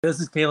This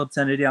is Caleb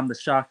Kennedy. I'm the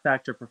Shock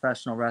Factor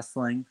Professional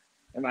Wrestling.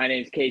 And my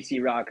name's Casey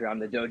Rocker. I'm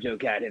the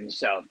Dojo Cat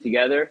himself.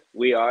 Together,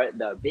 we are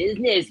the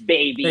business,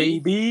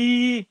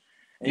 baby.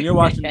 And you're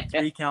watching the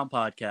 3 Count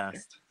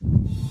Podcast.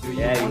 Do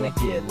you wanna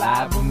get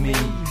live with me?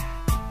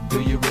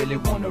 Do you really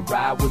wanna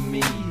ride with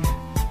me?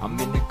 I'm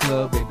in the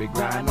club, baby,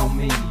 grind on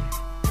me.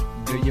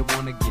 Do you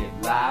wanna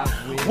get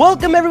live with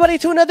Welcome, everybody,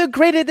 to another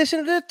great edition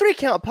of the 3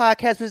 Count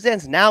Podcast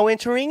presents Now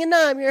Entering, and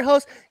I'm your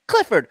host,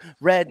 Clifford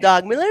Red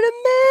Dog Miller, the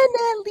man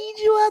that leads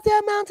you out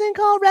that mountain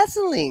called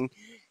wrestling.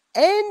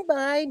 And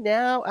by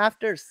now,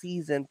 after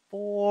season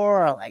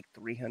 4, like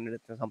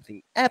 300 and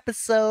something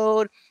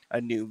episode,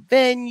 a new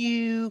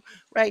venue,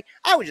 right?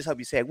 I would just hope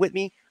you say it with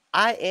me.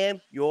 I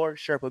am your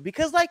Sherpa,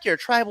 because like your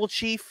tribal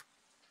chief,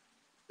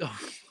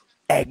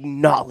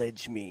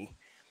 acknowledge me.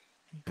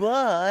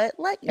 But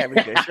like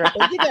every good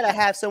Sherpa, you gotta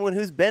have someone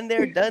who's been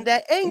there, done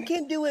that, and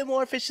can do it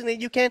more efficiently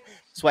than you can.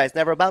 That's why it's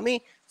never about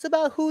me. It's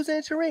about who's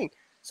entering.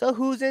 So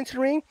who's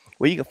entering?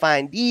 Well, you can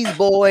find these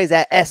boys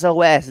at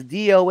SOS,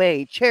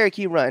 DOA,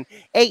 Cherokee Run,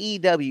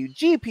 AEW,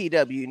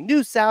 GPW,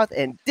 New South,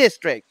 and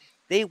District.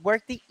 They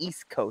work the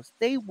East Coast.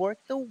 They work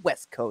the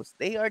West Coast.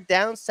 They are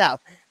down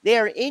south. They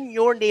are in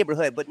your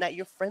neighborhood, but not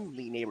your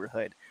friendly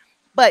neighborhood.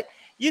 But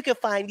you can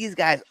find these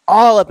guys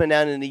all up and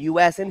down in the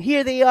U.S. And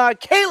here they are,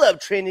 Caleb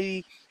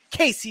Trinity,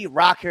 Casey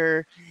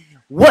Rocker.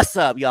 What's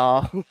up,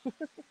 y'all?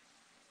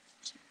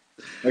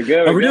 We're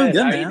good. We're doing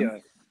good, How man. you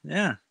doing?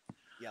 Yeah.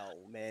 Yo,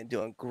 man,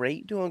 doing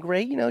great.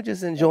 You know,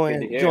 just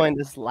enjoying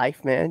this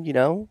life, man, you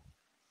know?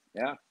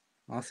 Yeah.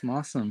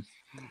 Awesome.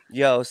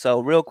 Yo,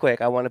 so real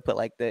quick, I want to put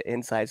like the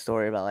inside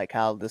story about like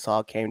how this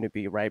all came to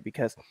be, right?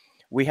 Because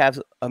we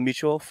have a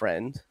mutual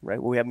friend,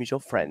 right? We have mutual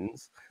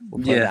friends.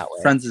 We'll put it Yeah, that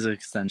way. friends is an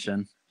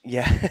extension.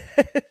 Yeah.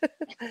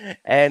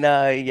 And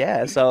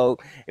yeah, so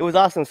it was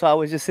awesome. So I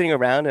was just sitting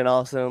around, and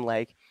all of a sudden,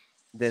 like,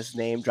 this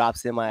name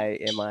drops in my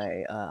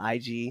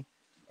IG,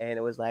 and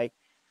it was like,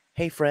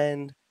 "Hey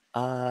friend,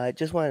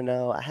 just want to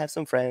know, I have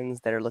some friends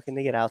that are looking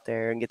to get out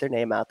there and get their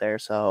name out there.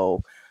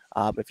 So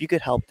if you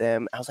could help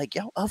them." I was like,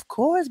 "Yo, of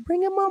course,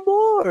 bring them on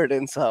board."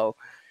 And so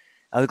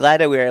I was glad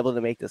that we were able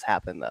to make this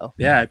happen, though.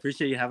 Yeah, I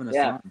appreciate you having us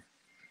on.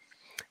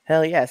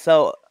 Hell yeah.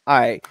 So, all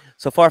right.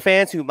 So for our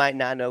fans who might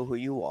not know who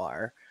you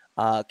are,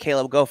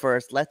 Caleb, go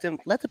first. Let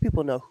the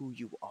people know who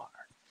you are.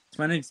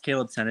 My name's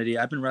Caleb Kennedy.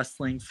 I've been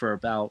wrestling for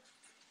about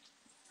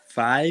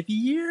 5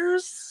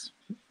 years.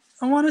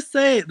 I want to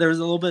say there was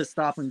a little bit of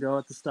stop and go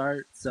at the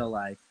start. So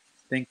like,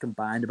 I think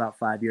combined about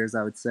 5 years,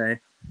 I would say.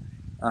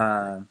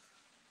 Yeah,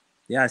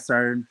 I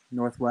started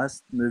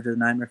Northwest, moved to the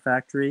Nightmare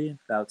Factory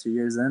about 2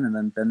 years in, and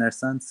then been there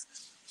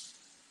since.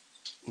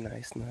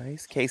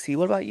 Nice. Casey,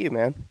 what about you,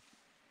 man?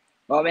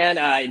 Well, man,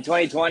 in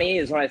 2020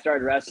 is when I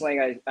started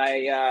wrestling.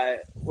 I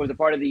was a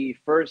part of the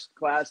first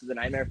class of the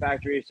Nightmare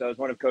Factory, so I was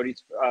one of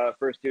Cody's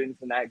first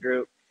students in that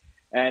group.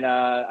 And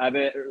I've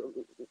been,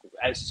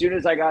 as soon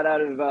as I got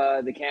out of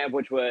the camp,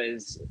 which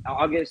was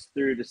August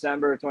through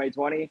December of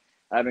 2020,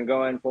 I've been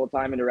going full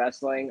time into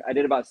wrestling. I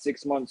did about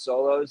 6 months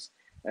solos,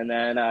 and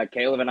then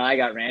Caleb and I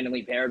got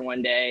randomly paired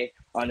one day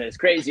on this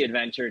crazy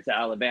adventure to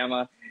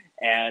Alabama,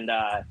 and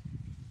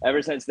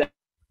ever since then.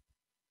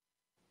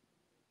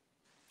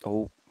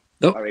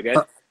 Are we good?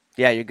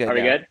 Yeah, you're good. Are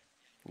we good?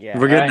 Yeah,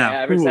 we're good now.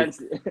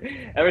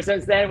 Ever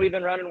since then, we've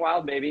been running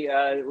wild, baby.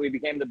 We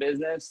became the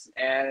business,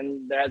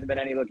 and there hasn't been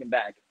any looking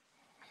back.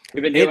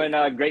 We've been doing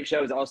great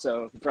shows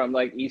also from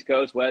like East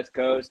Coast, West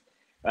Coast.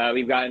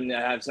 We've gotten to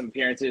have some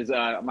appearances.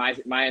 My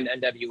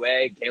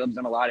NWA. Caleb's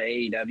done a lot of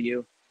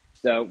AEW.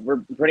 So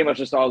we're pretty much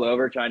just all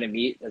over trying to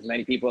meet as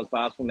many people as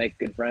possible, make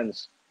good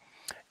friends.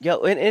 Yo,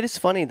 and it is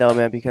funny though,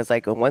 man, because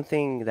like one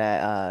thing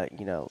that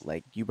you know,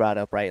 like you brought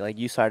up, right? Like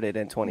you started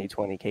in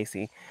 2020,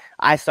 Casey.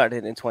 I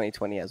started in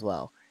 2020 as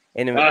well,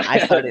 and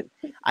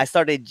I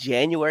started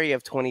January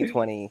of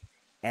 2020,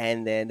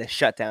 and then the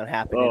shutdown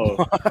happened.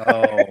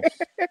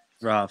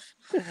 Rough.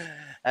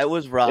 It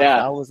was rough.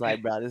 Yeah. I was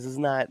like, bro, this is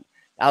not.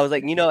 I was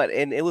like, you know what?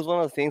 And it was one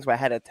of those things where I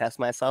had to test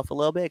myself a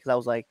little bit, because I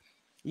was like,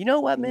 you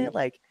know what, man?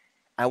 Like,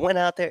 I went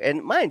out there,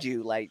 and mind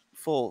you, like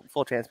full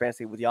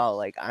transparency with y'all,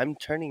 like I'm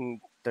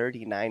turning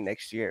 39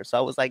 next year. So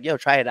I was like, yo,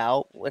 try it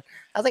out. I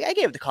was like, I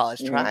gave it the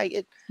college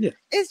try.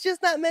 It's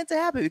just not meant to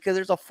happen, because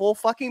there's a full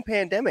fucking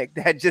pandemic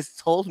that just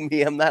told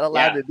me I'm not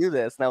allowed to do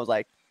this. And I was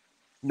like,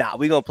 nah,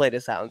 we're going to play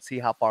this out and see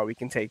how far we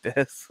can take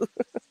this.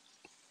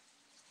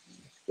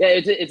 Yeah,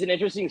 it's an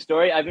interesting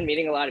story. I've been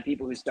meeting a lot of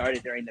people who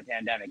started during the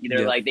pandemic.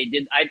 Either like they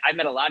did. I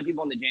met a lot of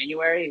people in the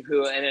January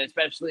who, and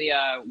especially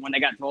when they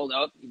got told,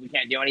 oh, we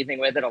can't do anything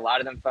with it, a lot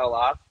of them fell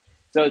off.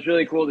 So it's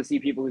really cool to see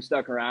people who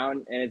stuck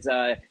around, and it's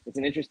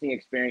an interesting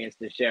experience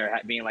to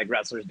share, being like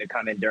wrestlers that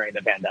come in during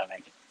the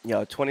pandemic.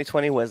 Yo,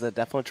 2020 was a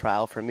definite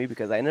trial for me,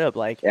 because I ended up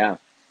like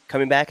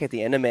coming back at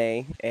the end of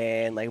May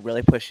and like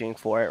really pushing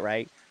for it,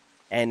 right?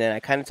 And then I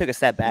kind of took a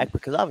step back,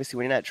 because obviously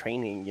when you're not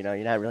training, you know,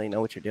 you're not really know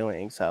what you're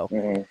doing. So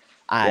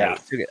I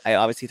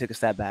obviously took a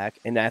step back,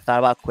 and then I thought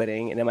about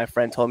quitting, and then my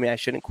friend told me I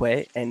shouldn't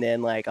quit, and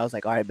then like I was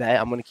like, all right, bet,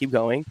 I'm gonna keep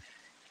going.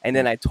 And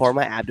then I tore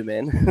my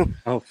abdomen.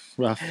 Oh,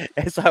 rough.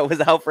 And so I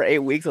was out for 8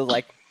 weeks. I was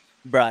like,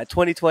 bruh,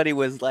 2020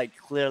 was like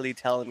clearly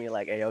telling me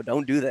like, hey, yo,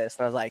 don't do this.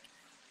 And I was like,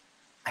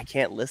 I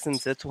can't listen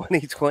to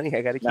 2020.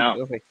 I got to keep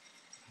No. going.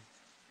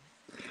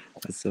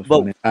 That's so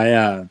But-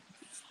 funny.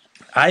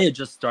 I had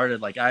just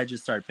started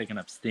picking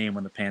up steam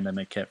when the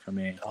pandemic hit for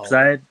me because Oh.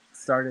 I had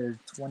started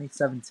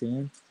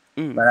 2017.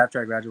 Mm. Right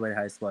after I graduated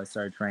high school, I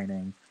started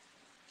training.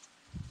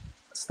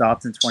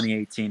 Stopped in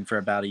 2018 for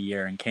about a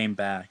year and came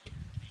back.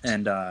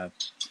 And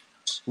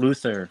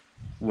Luther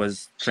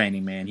was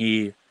training me, and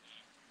he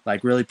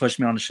like really pushed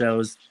me on the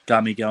shows,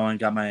 got me going,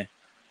 got my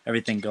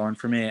everything going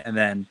for me. And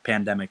then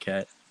pandemic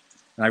hit.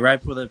 And like right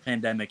before the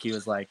pandemic, he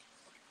was like,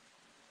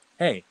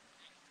 "Hey,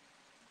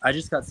 I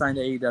just got signed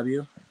to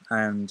AEW,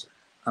 and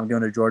I'm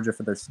going to Georgia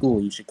for their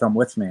school. You should come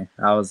with me."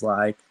 I was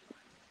like,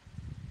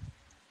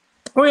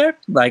 "Oh yeah!"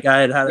 Like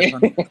I had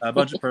a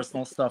bunch of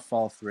personal stuff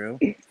fall through,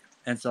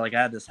 and so like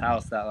I had this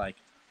house that like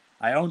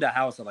I owned a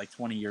house at like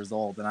 20 years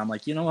old, and I'm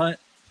like, you know what?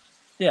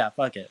 Yeah,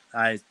 fuck it.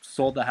 I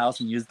sold the house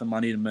and used the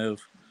money to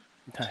move.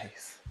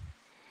 Nice.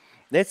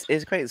 This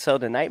is great. So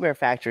the Nightmare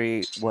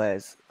Factory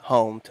was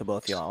home to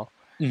both y'all.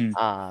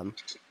 Mhm.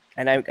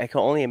 And I can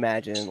only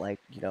imagine, like,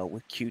 you know,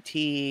 with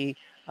QT,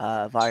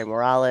 Vari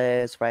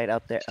Morales, right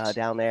up there,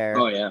 down there.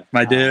 Oh yeah,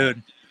 My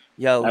dude.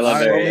 Yo, I love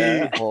so it. many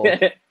Yeah. people.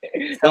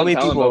 Don't many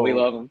tell him, but we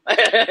people- love him.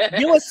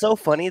 You know what's so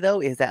funny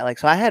though is that, like,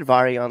 so I had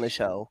Vari on the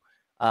show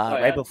Oh,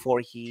 right yeah? before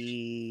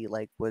he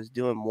like was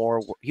doing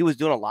more. He was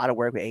doing a lot of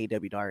work with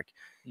AEW Dark,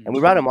 and we Mhm.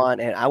 brought him on,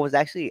 and I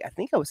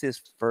think I was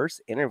his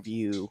first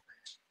interview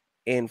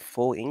in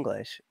full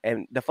English.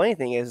 And the funny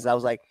thing is I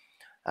was like,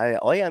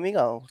 oye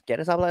amigo,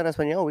 ¿quieres hablar en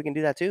español? We can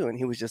do that too. And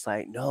he was just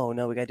like, no,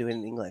 we gotta do it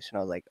in English. And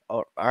I was like,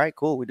 oh, all right,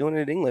 cool, we're doing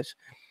it in English.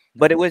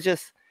 But it was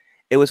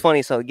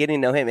funny. So getting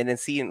to know him and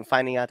then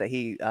finding out that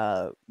he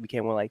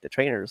became one of like the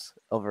trainers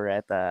over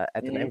at the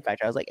Nightmare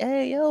Factory. I was like,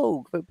 hey,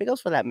 yo, big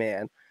ups for that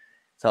man.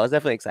 So I was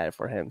definitely excited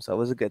for him. So it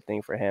was a good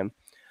thing for him.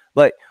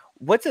 But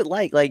what's it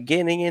like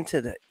getting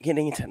into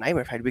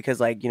Nightmare Factory?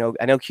 Because, like, you know,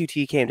 I know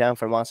QT came down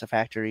from Monster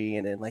Factory,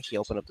 and then like he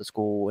opened up the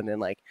school, and then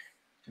like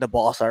the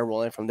ball started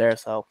rolling from there.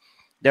 So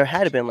there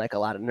had to been like a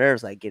lot of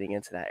nerves like getting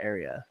into that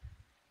area.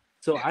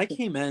 So I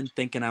came in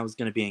thinking I was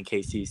going to be in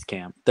KC's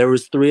camp. There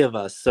was 3 of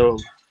us. So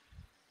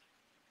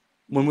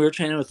when we were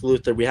training with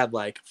Luther, we had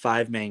like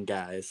 5 main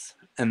guys,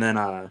 and then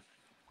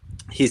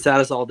he sat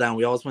us all down.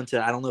 We always went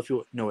to, I don't know if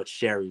you know what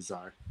Sherry's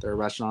are. They're a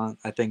restaurant,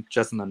 I think,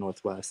 just in the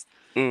Northwest.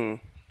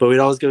 But we'd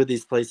always go to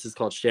these places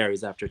called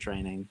Sherry's after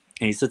training.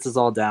 And he sits us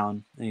all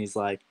down, and he's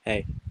like,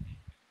 hey, you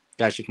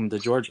guys should come to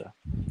Georgia.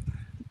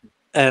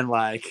 And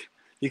like,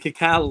 you could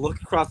kind of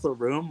look across the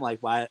room, like,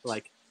 why,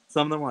 like,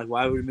 some of them were like,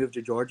 why would we move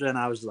to Georgia? And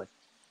I was just like,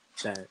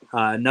 that.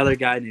 Another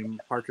guy named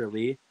Parker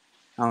Lee,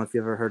 I don't know if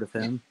you've ever heard of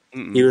him.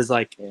 He was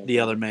like the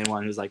other main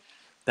one who was like,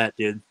 that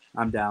dude,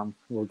 I'm down,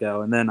 we'll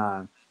go. And then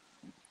a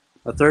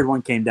third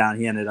one came down.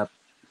 He ended up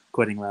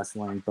quitting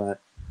wrestling, but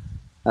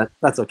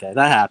that's okay.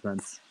 That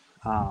happens.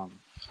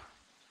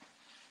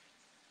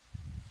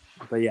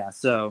 But yeah,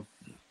 so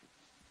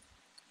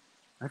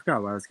I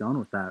forgot where I was going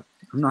with that.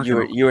 I'm not.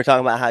 You were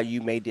talking about how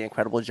you made the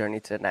incredible journey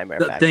to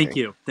Nightmare Factory.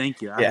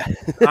 Thank you. Yeah.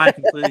 I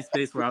completely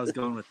spaced where I was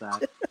going with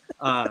that.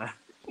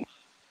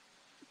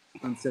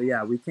 And so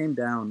yeah, we came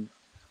down.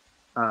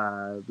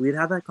 We'd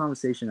had that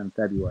conversation in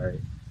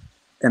February,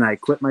 and I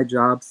quit my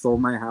job,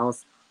 sold my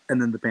house,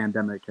 and then the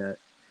pandemic hit.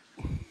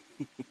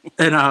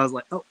 And I was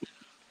like, oh,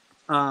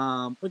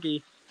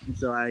 okay. And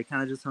so I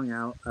kind of just hung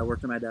out. I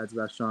worked at my dad's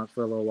restaurant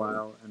for a little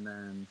while, and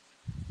then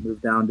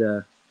moved down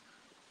to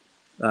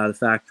the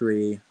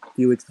factory a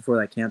few weeks before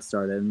that camp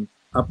started. And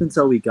up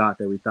until we got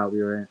there, we thought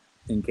we were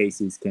in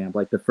Casey's camp,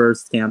 like the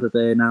first camp that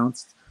they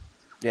announced.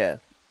 Yeah.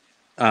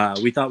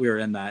 We thought we were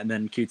in that, and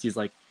then QT's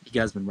like, you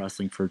guys been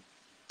wrestling for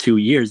 2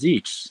 years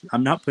each.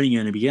 I'm not putting you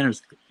in a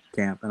beginner's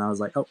camp. And I was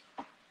like, oh,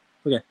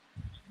 okay,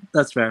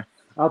 that's fair.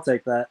 I'll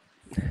take that.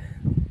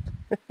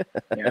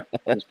 Yeah,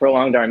 just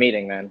prolonged our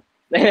meeting then.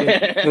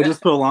 We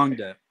just prolonged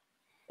it.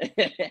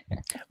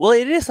 Well,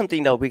 it is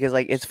something though, because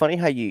like it's funny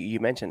how you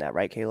mentioned that,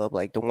 right, Caleb?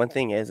 Like the one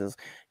thing is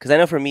because I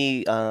know for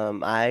me,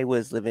 I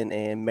was living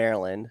in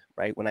Maryland,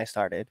 right, when I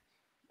started,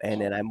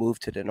 and then I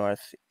moved to the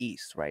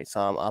Northeast, right?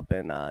 So I'm up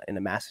in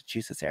the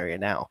Massachusetts area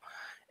now,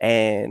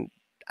 and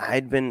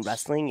I'd been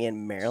wrestling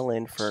in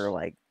Maryland for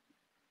like,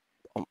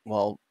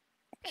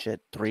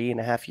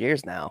 3.5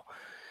 years now.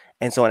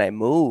 And so when I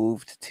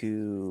moved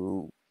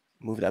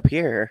up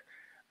here,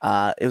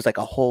 it was like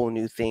a whole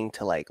new thing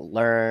to like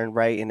learn,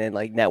 right? And then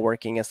like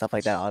networking and stuff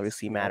like that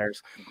obviously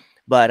matters.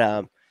 But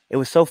it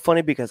was so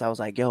funny because I was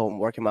like, yo, I'm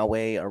working my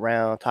way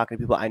around, talking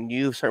to people. I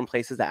knew certain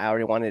places that I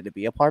already wanted to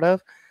be a part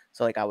of.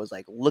 So like I was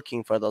like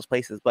looking for those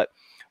places. But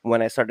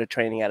when I started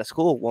training at a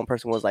school, one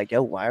person was like,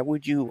 yo, why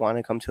would you want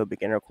to come to a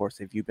beginner course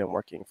if you've been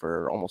working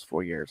for almost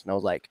 4 years? And I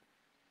was like,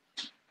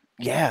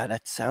 yeah,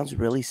 that sounds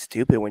really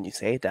stupid when you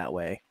say it that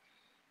way.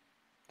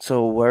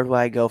 So where do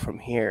I go from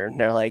here? And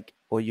they're like,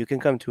 well, you can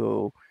come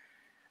to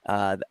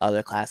the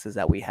other classes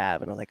that we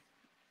have. And I was like,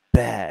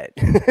 bet.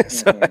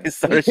 So I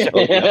started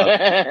showing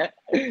up.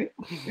 It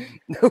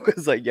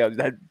was like,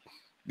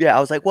 I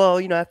was like, well,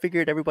 I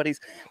figured everybody's,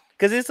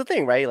 because it's the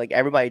thing, right? Like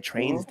everybody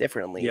trains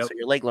differently, Yep. so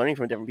you're like learning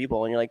from different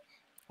people, and you're like,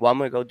 well, I'm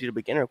gonna go do the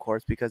beginner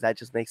course because that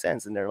just makes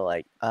sense. And they're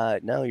like,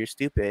 no, you're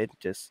stupid.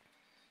 Just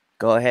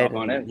go ahead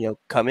Hop on and in.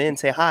 come in,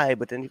 say hi,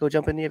 but then you go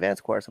jump in the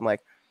advanced course. I'm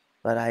like,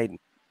 but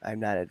I'm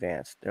not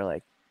advanced. They're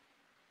like,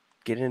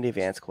 get in the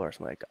advanced course.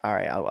 I'm like, all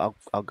right,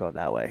 I'll go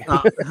that way.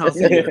 I'll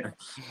see you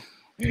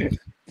there.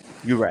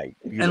 You're right.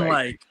 And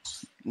like,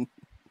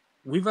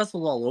 we've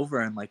wrestled all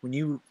over, and like when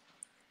you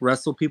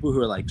wrestle people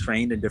who are like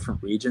trained in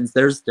different regions,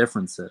 there's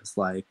differences.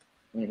 Like,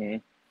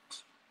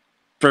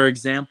 for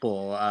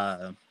example,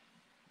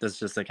 that's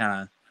just a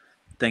kind of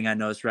thing I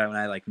noticed right when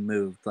I like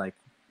moved. Like,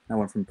 I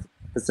went from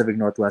Pacific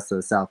Northwest to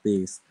the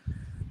Southeast.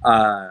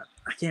 I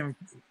can't even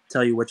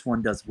tell you which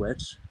one does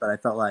which, but I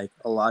felt like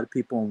a lot of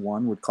people in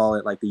one would call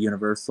it like the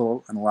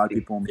Universal, and a lot of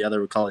people in the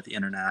other would call it the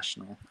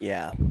International.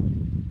 Yeah.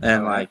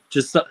 And like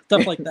just stuff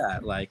like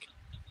that. Like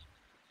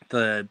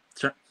the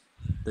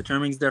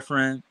terming's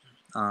different.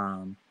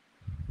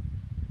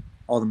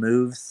 All the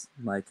moves,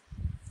 like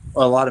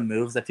a lot of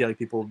moves, I feel like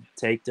people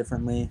take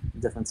differently in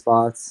different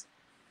spots.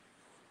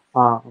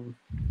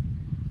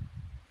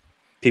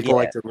 People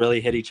like to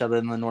really hit each other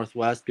in the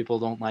Northwest. People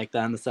don't like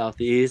that in the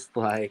Southeast.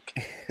 Like,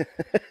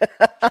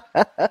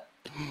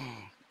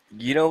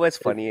 you know what's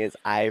funny is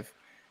I've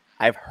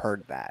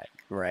heard that,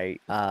 right?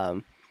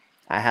 I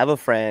have a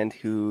friend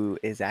who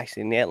is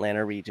actually in the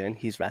Atlanta region.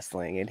 He's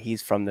wrestling, and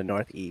he's from the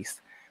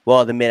Northeast.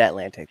 Well, the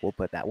Mid-Atlantic. We'll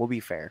put that. We'll be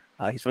fair.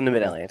 He's from the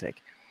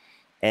Mid-Atlantic,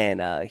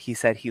 and he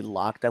said he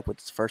locked up with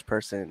his first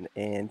person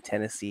in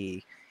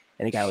Tennessee,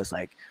 and the guy was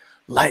like,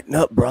 "Lighten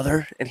up,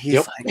 brother," and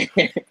he's like,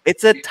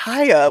 "It's a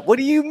tie-up. What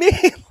do you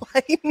mean?"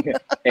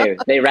 Hey,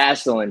 they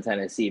wrestle in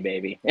Tennessee,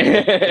 baby.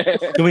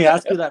 can we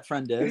ask who that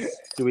friend is?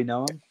 Do we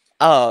know him?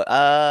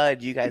 Oh,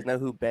 do you guys know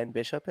who Ben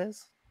Bishop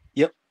is?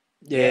 Yep.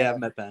 Yeah, I've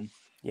met Ben.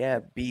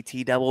 Yeah,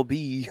 BT double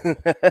B.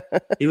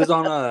 He was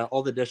on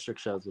all the district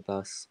shows with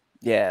us.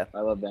 Yeah. I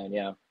love Ben.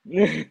 Yeah.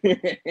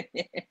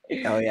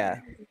 Oh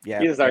yeah.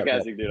 Yeah. He's a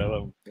sarcastic dude. I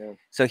love him. Yeah.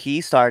 So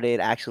he started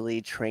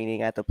actually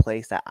training at the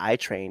place that I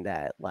trained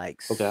at,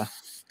 like,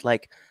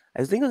 like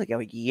I think it was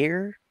like a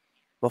year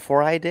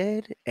before I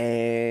did,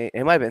 and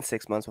it might have been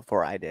 6 months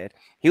before I did.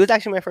 He was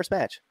actually my first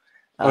match.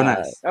 Oh,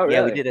 nice. Oh, Yeah,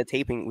 really? we did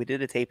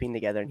a taping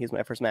together, and he was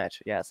my first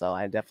match. Yeah, so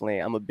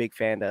I'm a big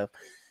fan of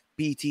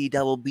BT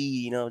double B.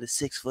 You know, the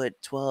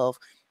 6'12",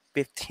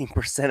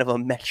 15% of a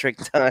metric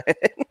ton.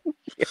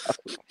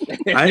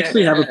 I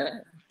actually have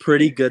a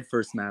pretty good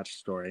first match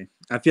story.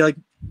 I feel like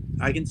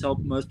I can tell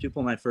most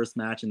people my first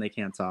match and they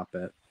can't top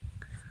it.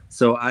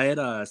 So I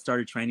had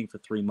started training for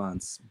 3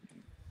 months,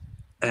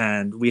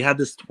 and we had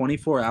this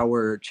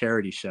 24-hour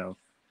charity show.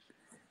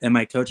 And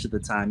my coach at the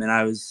time, and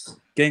I was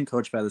getting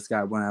coached by this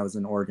guy when I was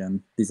in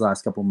Oregon these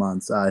last couple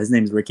months. His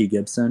name's Ricky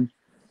Gibson.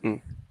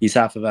 He's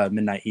half of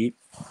Midnight Heat.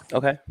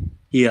 Okay.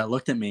 He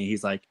looked at me.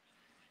 He's like,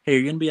 "Hey,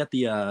 you're gonna be at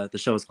the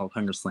show is called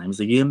Hunger Slam." He's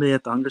like, "You gonna be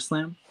at the Hunger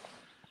Slam?"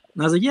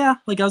 And I was like, "Yeah."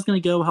 Like, I was gonna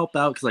go help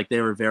out because like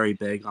they were very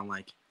big on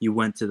like you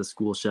went to the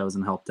school shows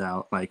and helped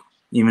out. Like,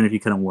 even if you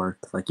couldn't work,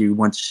 like you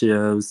went to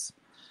shows,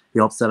 you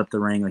helped set up the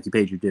ring, like you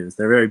paid your dues.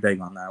 They're very big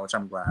on that, which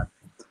I'm glad.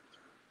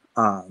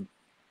 I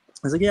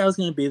was like, "Yeah, I was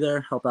gonna be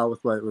there, help out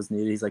with what was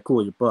needed." He's like,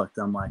 "Cool, you're booked."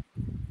 I'm like,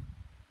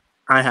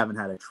 "I haven't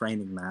had a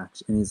training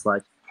match," and he's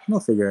like, "We'll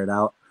figure it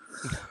out."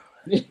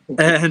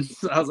 And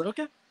so I was like,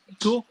 "Okay,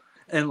 cool."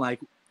 And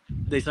like,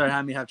 they started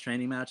having me have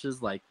training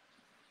matches. Like,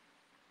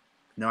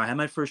 no, I had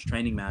my first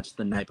training match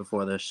the night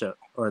before the show.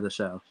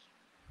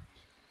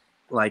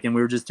 Like, and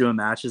we were just doing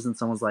matches, and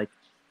someone's like,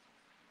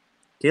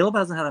 "Caleb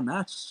hasn't had a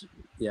match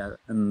yet,"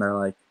 and they're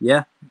like,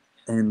 "Yeah,"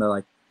 and they're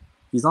like,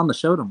 "He's on the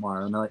show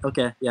tomorrow," and they're like,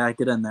 "Okay, yeah, I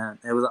get in there."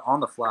 It was on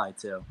the fly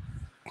too.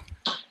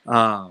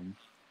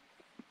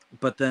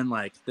 But then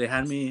like they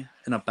had me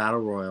in a battle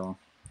royal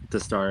to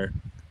start,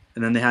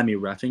 and then they had me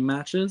reffing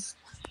matches,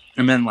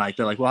 and then like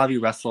they're like, "We'll have you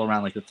wrestle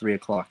around like the 3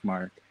 o'clock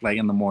mark, like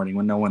in the morning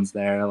when no one's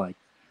there, like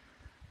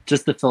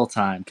just to fill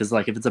time, because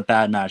like if it's a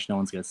bad match, no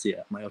one's gonna see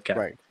it." I'm like, "Okay."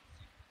 Right.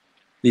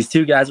 These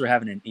two guys were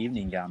having an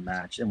evening gown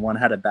match, and one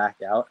had to back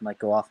out and like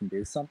go off and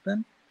do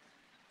something,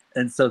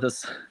 and so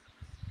this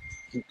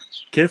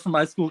kid from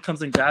my school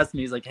comes and grabs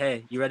me. He's like,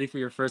 "Hey, you ready for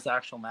your first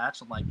actual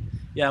match?" I'm like,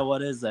 "Yeah,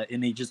 what is that?"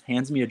 And he just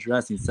hands me a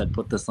dress and he said,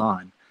 "Put this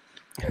on."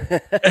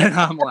 And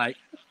I'm like,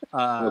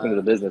 Welcome to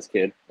the business,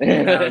 kid.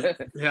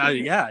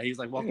 yeah. He's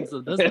like, "Welcome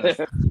to the business."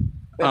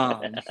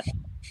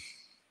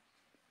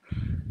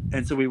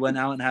 And so we went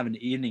out and have an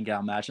evening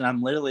gown match, and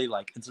I'm literally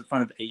like, it's in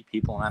front of 8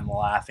 people, and I'm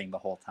laughing the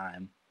whole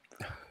time,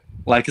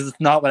 like, because it's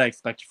not what I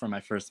expected for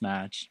my first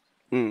match.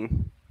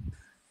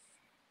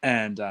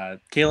 And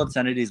Caleb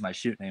Kennedy is my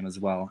shoot name as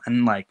well.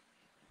 And like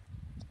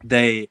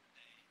I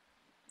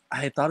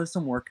had thought of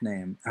some work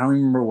name. I don't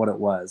remember what it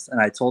was. And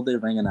I told the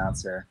ring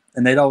announcer,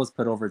 and they'd always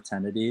put over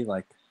Kennedy,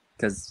 like,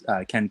 because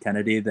Ken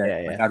Kennedy,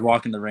 like, I'd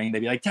walk in the ring,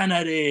 they'd be like,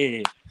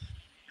 "Kennedy."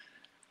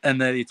 And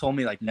then he told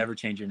me, like, "Never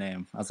change your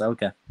name." I was like,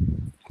 "Okay."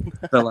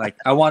 But like,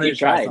 I wanted to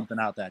try something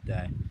out that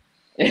day.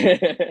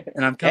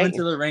 And I'm coming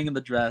to the ring in the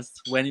dress,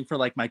 waiting for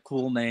like my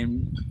cool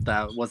name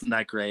that wasn't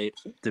that great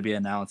to be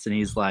announced. And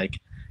he's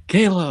like,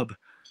 Caleb,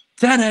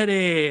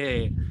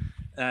 1080.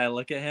 And I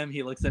look at him,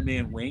 he looks at me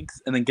and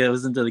winks, and then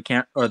goes into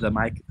the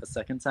mic a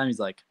second time. He's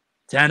like,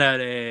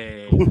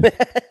 1080.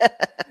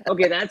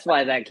 Okay, that's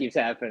why that keeps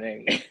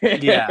happening.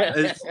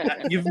 Yeah,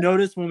 you've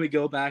noticed when we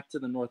go back to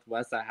the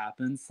Northwest, that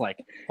happens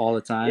like all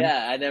the time.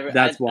 Yeah, I never.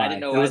 That's I why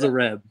didn't know it was a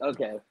rib.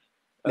 Okay.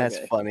 That's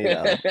Okay. funny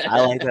though.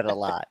 I like that a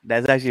lot.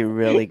 That's actually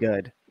really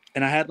good.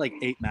 And I had like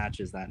 8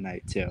 matches that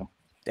night too.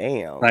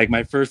 Damn. Like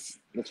my first,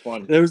 That's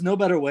fun. there was no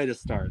better way to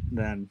start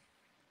than.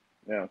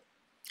 Yeah.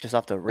 Just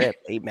off the rip,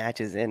 8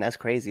 matches in. That's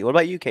crazy. What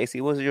about you,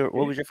 Casey? What was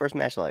your first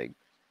match like?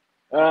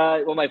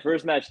 Well, my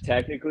first match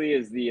technically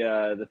is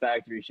the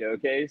factory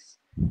showcase,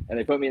 and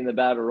they put me in the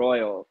battle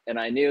royal, and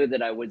I knew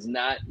that I was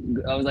not.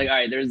 I was like, all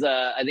right, there's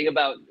I think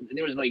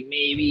there was like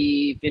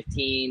maybe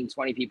 15,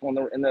 20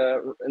 people in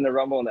the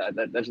rumble, and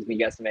that's just me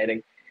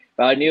guesstimating.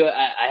 But I knew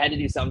I had to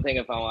do something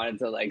if I wanted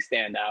to like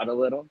stand out a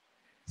little.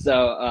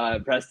 So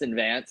Preston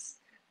Vance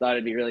thought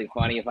it'd be really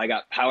funny if I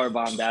got power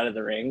bombed out of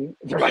the ring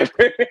for my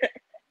first.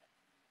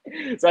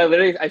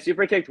 So I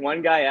super kicked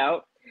one guy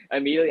out.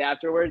 Immediately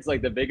afterwards,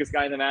 like the biggest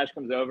guy in the match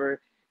comes over,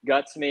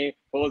 guts me,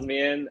 pulls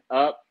me in,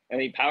 up,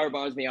 and he power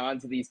bombs me on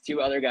to these 2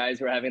 other guys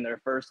who are having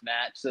their first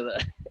match. So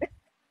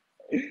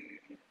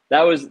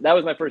that was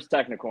my first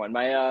technical one.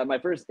 My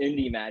first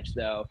indie match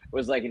though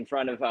was like in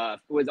front of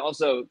was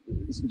also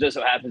just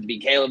so happens to be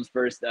Caleb's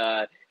first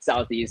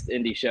Southeast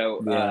indie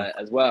show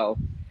as well.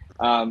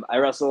 I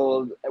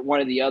wrestled one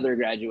of the other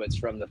graduates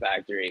from the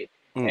factory,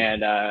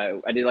 and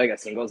I did like a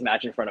singles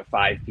match in front of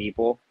 5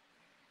 people,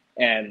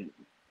 and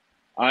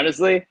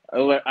honestly,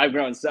 I've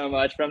grown so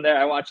much from there.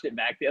 I watched it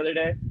back the other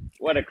day.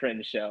 What a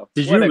cringe show.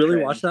 Did you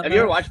really watch that? Have you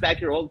ever watched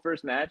back your old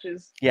first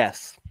matches?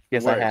 Yes.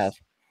 Yes, I have.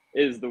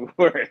 Is the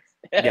worst.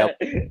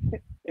 Yep.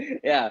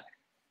 Yeah.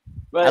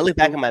 But I look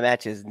back at my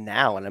matches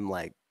now and I'm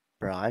like,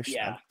 bro, I'm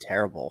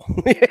terrible.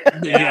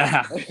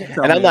 Yeah.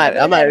 And I'm not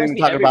even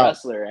talking about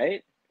wrestler,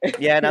 right?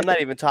 Yeah, and I'm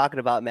not even talking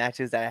about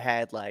matches that I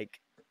had like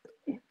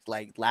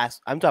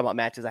I'm talking about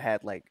matches I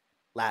had like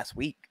last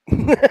week.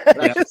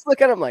 I just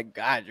look at them like,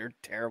 God, you're a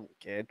terrible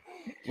kid.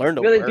 Learn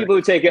to really work. people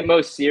who take it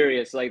most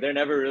serious, like they're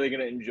never really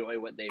gonna enjoy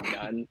what they've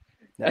done.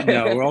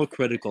 No, we're all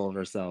critical of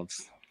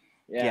ourselves.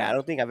 Yeah, I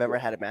don't think I've ever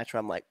had a match where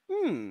I'm like,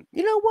 you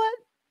know what?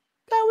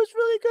 That was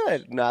really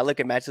good. No, I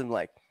look at matches and I'm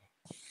like,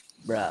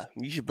 bruh,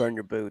 you should burn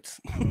your boots.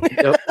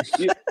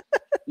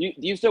 You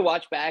used to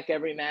watch back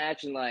every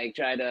match and like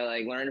try to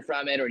like learn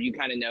from it, or you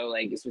kind of know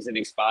like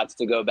specific spots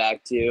to go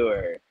back to,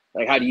 or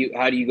like how do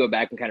you go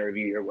back and kind of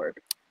review your work?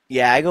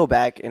 Yeah, I go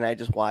back and I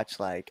just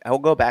watch I will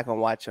go back and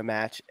watch a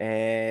match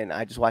and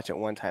I just watch it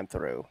one time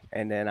through,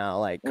 and then I'll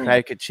like try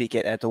to critique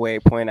it at the way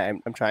point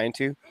I'm trying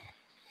to,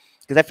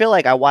 because I feel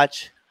like I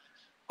watch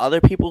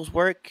other people's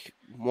work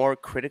more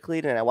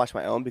critically than I watch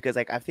my own, because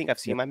like I think I've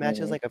seen my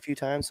matches like a few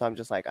times, so I'm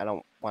just like I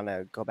don't want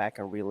to go back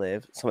and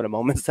relive some of the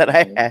moments that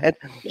I had.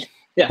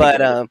 Yeah.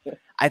 But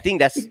I think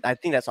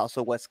that's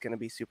also what's going to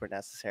be super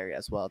necessary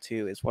as well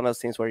too. It's one of those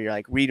things where you're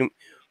like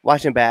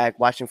watching back,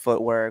 watching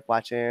footwork,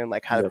 watching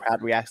like how the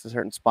crowd reacts to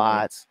certain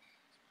spots.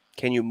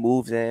 Can you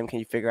move them? Can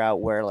you figure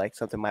out where like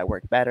something might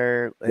work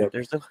better?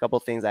 There's a couple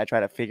of things I try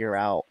to figure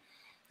out.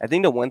 I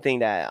think the one thing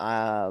that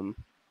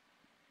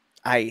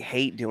I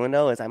hate doing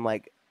though is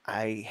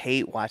I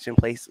hate watching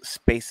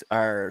space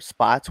or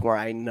spots where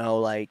I know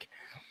like.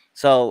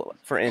 So,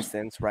 for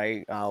instance,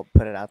 right, I'll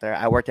put it out there.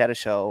 I worked at a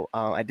show.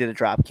 I did a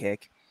drop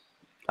kick,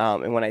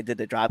 and when I did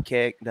the drop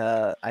kick,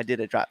 I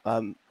did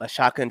a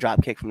shotgun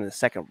drop kick from the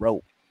second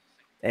rope.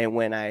 And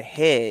when I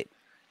hit,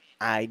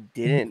 I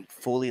didn't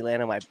fully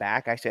land on my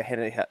back. I actually hit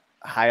it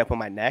high up on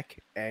my neck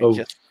and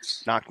just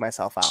knocked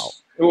myself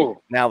out. Ooh.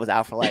 Now I was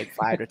out for like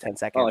 5 or 10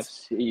 seconds.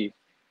 Oh, see.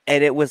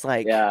 And it was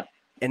like,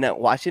 and then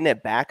watching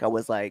it back, I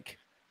was like,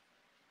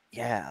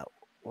 yeah.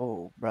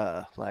 Oh,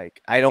 bruh,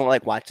 like I don't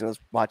like watching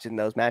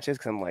those matches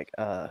because I'm like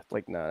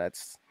no,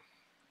 that's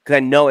because I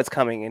know it's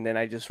coming, and then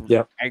I just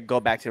I go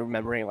back to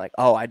remembering like,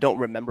 oh, I don't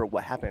remember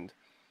what happened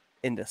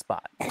in this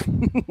spot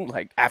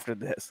like after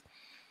this,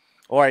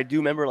 or I do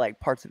remember like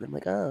parts of it. I'm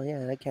like, oh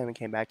yeah, that kind of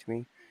came back to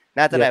me.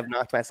 Not that I've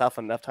knocked myself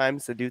enough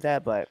times to do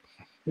that, but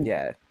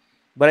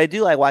but I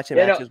do like watching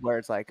matches where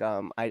it's like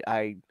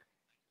I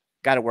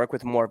got to work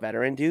with a more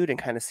veteran dude and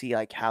kind of see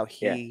like how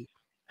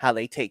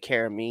they take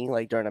care of me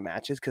like during the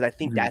matches, because I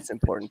think that's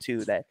important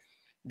too.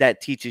 That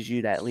teaches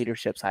you that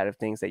leadership side of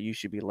things that you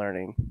should be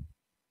learning.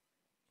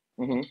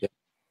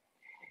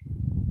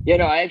 Yeah,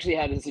 no, I actually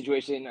had a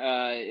situation.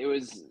 It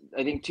was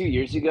I think 2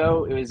 years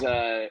ago. It was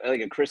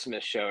like a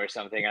Christmas show or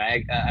something.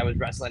 And I was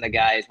wrestling a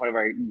guy. He's one of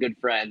our good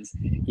friends.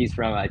 He's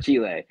from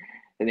Chile.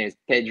 His name is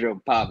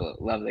Pedro Pablo.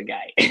 Love the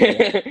guy.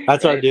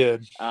 That's our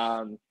dude.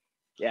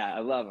 Yeah, I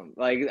love him.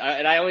 Like,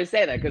 and I always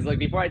say that because, like,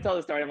 before I tell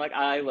the story, I'm like,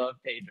 I love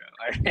Pedro.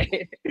 All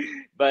right,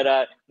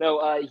 but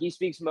no, he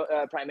speaks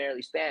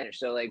primarily Spanish.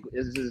 So, like,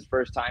 this is his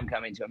first time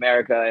coming to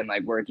America and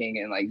like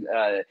working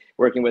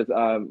working with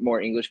more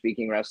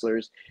English-speaking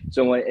wrestlers.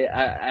 So, when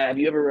have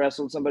you ever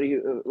wrestled somebody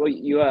who? Well,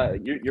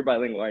 you're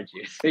bilingual, aren't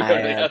you? So I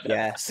am,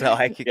 yeah. So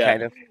I could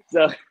kind of.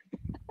 So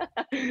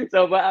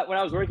So, but when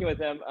I was working with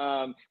him,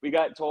 we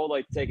got told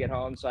like to take it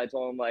home. So I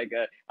told him like,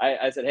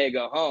 I said, hey,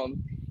 go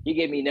home. He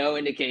gave me no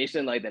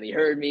indication like that he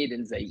heard me,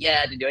 didn't say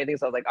yeah, didn't do anything.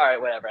 So I was like, all right,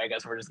 whatever. I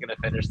guess we're just gonna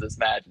finish this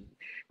match. And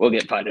we'll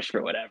get punished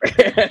for whatever.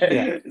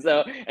 Yeah.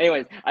 So,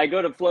 anyways, I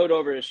go to float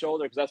over his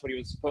shoulder because that's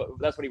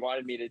what he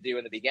wanted me to do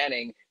in the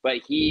beginning. But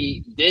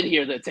he did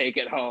hear the take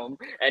it home,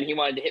 and he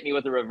wanted to hit me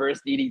with a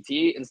reverse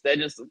DDT. Instead,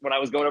 just when I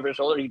was going over his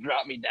shoulder, he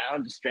dropped me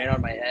down, just straight on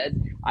my head.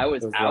 I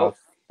was It was out. rough.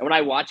 And when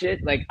I watch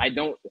it, like I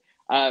don't.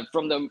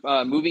 From the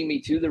moving me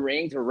to the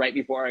ring to right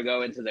before I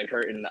go into the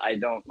curtain, I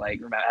don't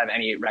like have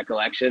any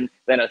recollection.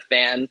 Then a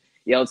fan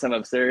yelled some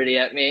absurdity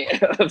at me,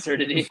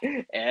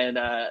 and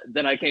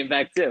then I came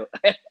back too.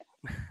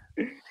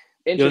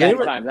 Interesting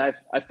times.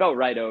 I felt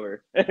right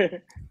over.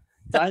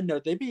 Side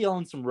note, they be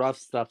yelling some rough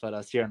stuff at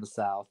us here in the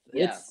South.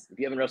 Yeah, if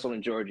you haven't wrestled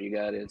in Georgia, you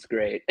got it. It's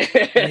great.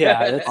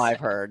 Yeah, I've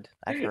heard.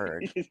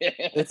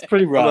 It's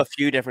pretty From a rough.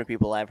 few different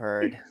people I've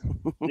heard.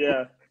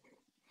 Yeah.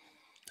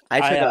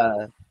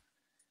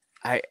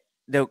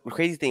 The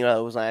crazy thing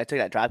was when I took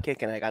that drop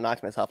kick and like I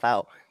knocked myself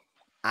out.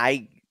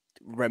 I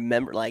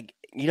remember like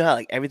you know how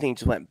like everything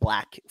just went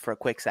black for a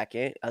quick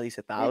second. At least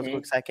I thought it was a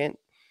quick second.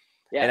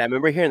 Yeah. And I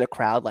remember hearing the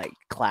crowd like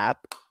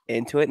clap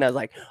into it, and I was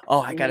like,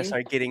 "Oh, I gotta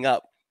start getting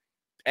up."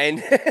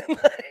 And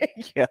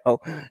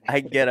I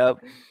get up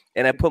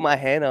and I put my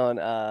hand on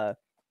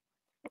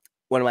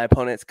one of my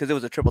opponents because it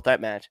was a triple threat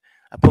match.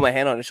 I put my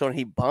hand on his shoulder and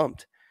he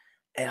bumped.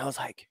 And I was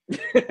like,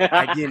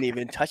 I didn't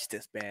even touch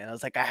this, man. I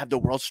was like, I have the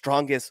world's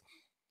strongest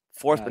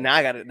force, but now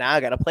I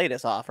gotta play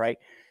this off, right?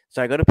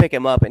 So I go to pick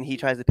him up and he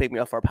tries to pick me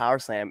up for a power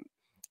slam.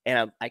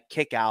 And I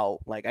kick out,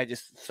 like I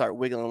just start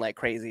wiggling like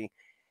crazy.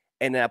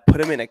 And then I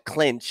put him in a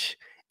clinch,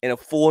 in a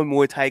full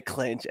Muay Thai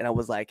clinch. And I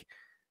was like,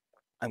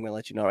 I'm gonna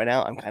let you know right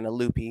now, I'm kind of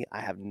loopy.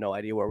 I have no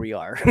idea where we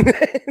are.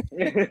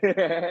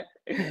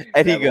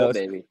 And he goes,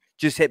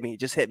 just hit me.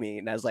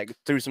 And I was like,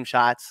 threw some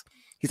shots.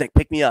 He's like,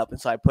 pick me up.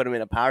 And so I put him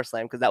in a power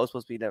slam because that was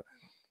supposed to be the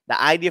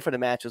idea for the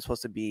match was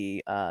supposed to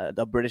be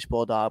the British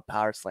Bulldog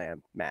power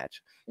slam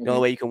match. The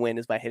only way you can win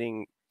is by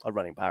hitting a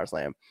running power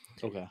slam.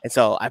 Okay. And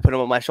so I put him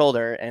on my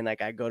shoulder and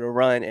like I go to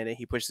run and then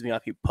he pushes me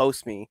off. He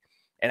posts me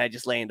and I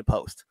just lay into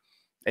post.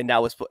 And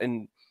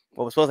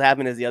what was supposed to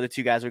happen is the other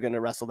two guys were going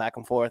to wrestle back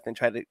and forth and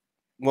try to.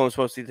 One was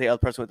supposed to take the other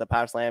person with the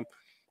power slam.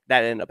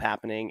 That ended up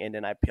happening, and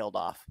then I peeled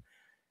off.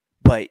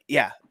 But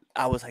yeah,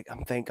 I was like,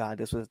 thank God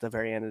this was the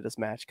very end of this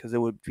match because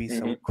it would be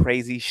some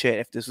crazy shit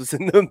if this was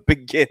in the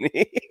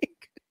beginning.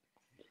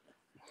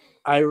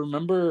 I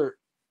remember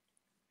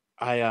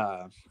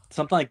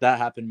something like that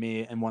happened to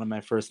me in one of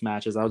my first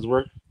matches. I was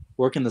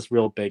working this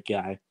real big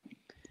guy,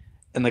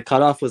 and the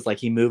cutoff was like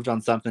he moved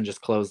on something,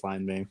 just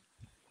clotheslined me.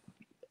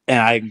 And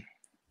I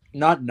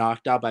not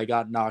knocked out, but I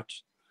got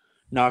knocked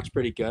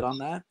pretty good on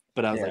that.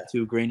 But I was like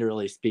too green to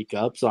really speak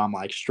up. So I'm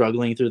like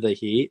struggling through the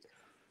heat.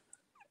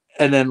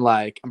 And then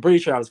like, I'm pretty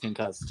sure I was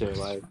concussed too.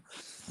 Like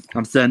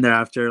I'm sitting there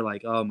after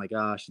like, oh my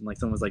gosh. And like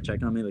someone was like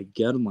checking on me, like,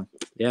 good. I'm like,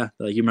 yeah.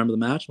 They're like, you remember the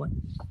match? I'm like,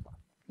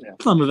 yeah,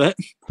 some of it.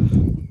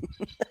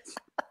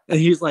 And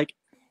he's like,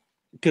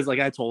 because like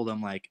I told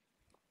him like,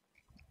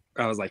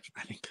 I was like,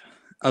 I think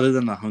other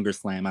than the Hunger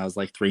Slam, I was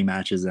like 3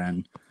 matches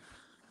in.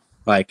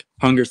 Like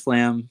Hunger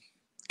Slam,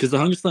 because the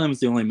Hunger Slam was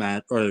the only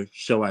match or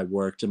show I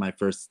worked in my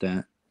first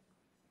stint.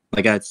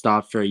 Like I had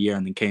stopped for a year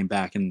and then came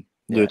back, and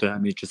Luther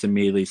had me just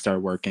immediately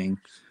start working.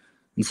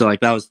 And so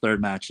like that was 3rd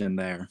match in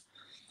there.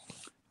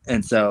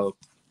 And so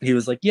he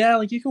was like, yeah,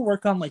 like you can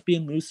work on like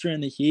being looser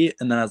in the heat.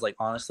 And then I was like,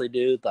 honestly,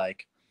 dude,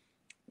 like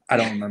I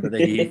don't remember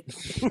the heat.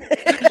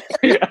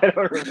 I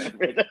don't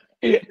remember that.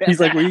 He's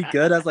like, were you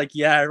good? I was like,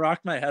 yeah, I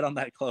rocked my head on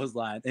that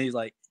clothesline. And he's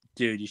like,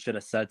 dude, you should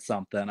have said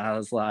something. I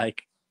was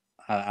like,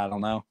 I don't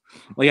know.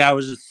 Like I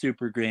was just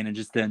super green and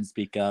just didn't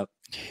speak up.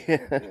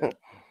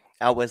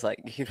 I was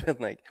like, you've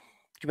been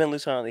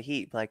looser on the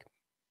heat. Like,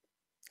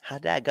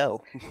 how'd that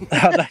go?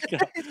 How'd that go?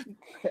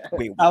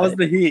 Wait, how was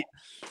the heat?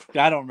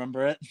 I don't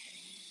remember it.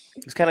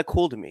 It was kind of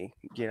cool to me.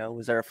 You know,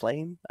 was there a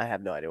flame? I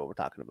have no idea what we're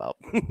talking about.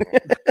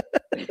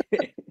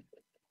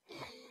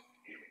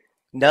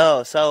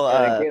 No, so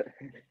I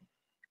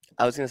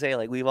was gonna say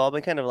like we've all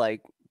been kind of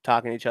like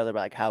talking to each other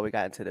about like how we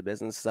got into the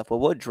business stuff. But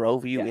what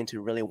drove you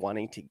into really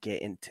wanting to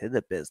get into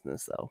the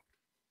business though?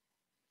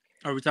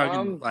 Are we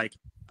talking like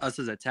us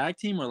as a tag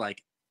team or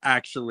like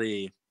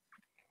actually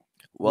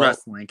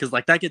wrestling? Because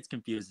like that gets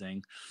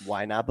confusing.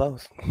 Why not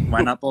both?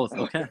 Why not both?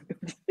 Okay.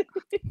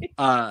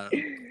 I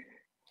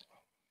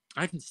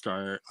can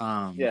start.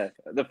 Yeah,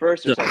 the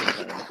first or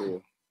second time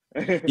too.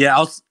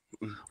 Yeah,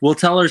 we'll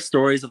tell our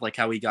stories of like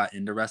how we got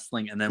into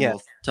wrestling, and then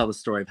we'll tell the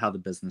story of how the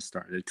business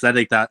started. Because I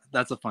think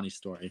that's a funny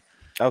story.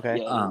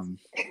 Okay. Yeah,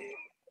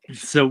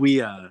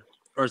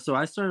 So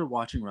I started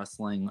watching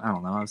wrestling. I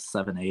don't know. I was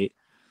 7, 8.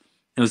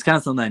 It was kind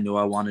of something I knew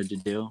I wanted to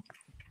do.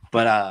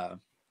 But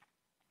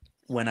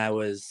when I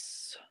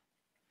was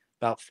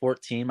about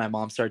 14, my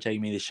mom started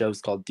taking me to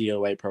shows called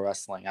DOA Pro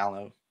Wrestling. I don't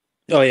know.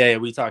 Oh, yeah.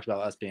 We talked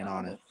about us being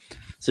on it.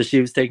 So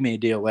she was taking me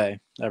to DOA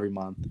every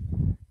month.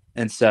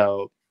 And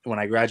so when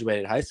I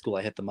graduated high school,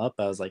 I hit them up.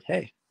 I was like,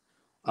 hey,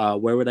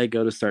 where would I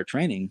go to start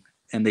training?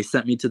 And they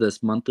sent me to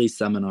this monthly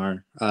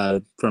seminar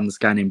from this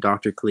guy named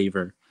Dr.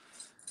 Cleaver.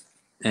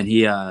 And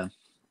he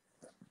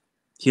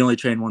only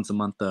trained once a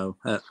month though.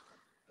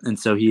 And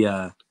so he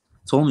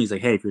told me, he's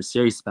like, hey, if you're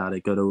serious about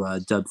it, go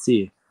to Dub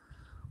C,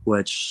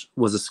 which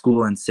was a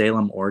school in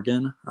Salem,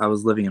 Oregon. I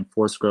was living in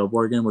Forest Grove,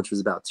 Oregon, which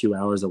was about 2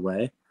 hours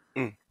away.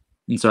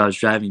 And so I was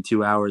driving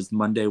 2 hours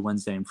Monday,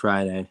 Wednesday, and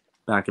Friday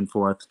back and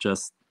forth,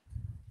 just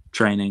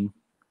training.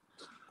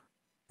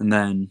 And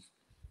then,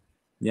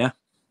 yeah,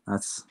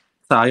 that's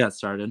how I got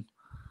started.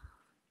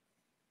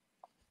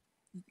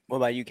 What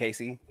about you,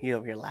 Casey? You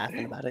over here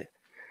laughing about it?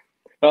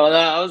 Well, no,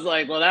 I was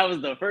like, well, that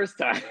was the first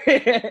time.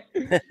 Yeah,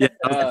 that was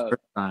the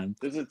first time.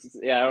 This is,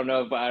 I don't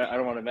know if I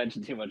don't want to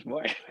mention too much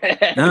more.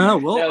 No,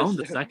 we'll own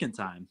the second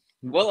time.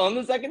 We'll own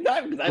the second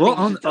time? Okay, we're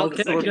going to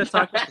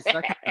talk about the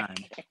second time.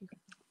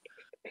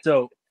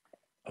 So,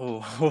 I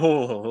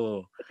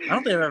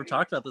don't think I've ever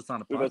talked about this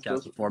on a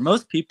podcast before.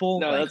 Most people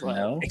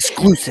know.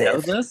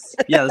 Exclusive. Know this.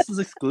 Yeah, this is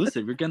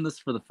exclusive. You're getting this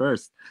for the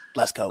first.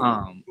 Let's go.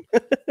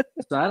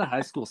 So I had a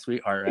high school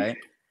sweetheart, right?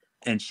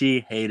 And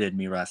she hated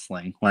me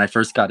wrestling when I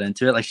first got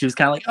into it. Like, she was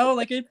kind of like, oh,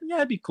 like, yeah,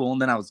 it'd be cool.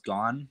 And then I was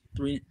gone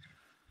three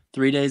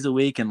days a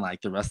week. And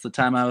like the rest of the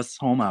time I was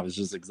home, I was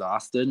just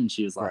exhausted. And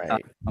she was like,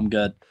 Right. oh, I'm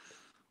good.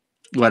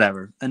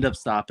 Whatever. End up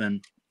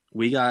stopping.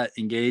 We got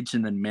engaged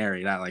and then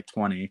married at like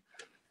 20.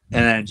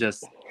 And then it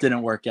just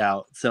didn't work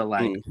out. So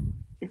like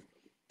it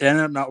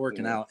ended up not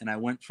working out. And I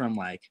went from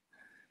like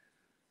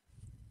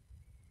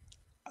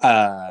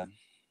us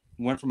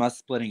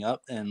splitting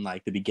up in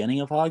like the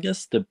beginning of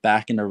August to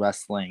back into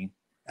wrestling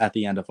at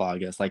the end of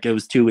August. Like it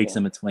was 2 weeks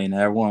in between.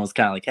 And everyone was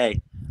kind of like,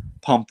 hey,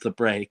 pump the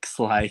brakes.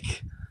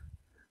 Like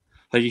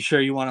you sure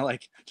you want to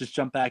like just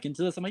jump back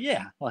into this? I'm like,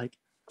 yeah, like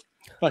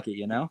fuck it,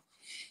 you know?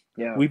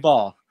 Yeah. We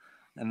ball.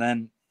 And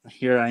then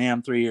here I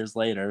am 3 years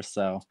later.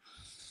 So,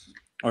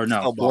 or no,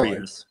 Still 4 balling.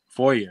 years.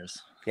 4 years.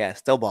 Yeah,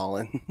 still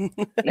balling. You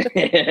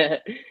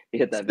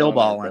hit that Still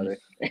bell, balling.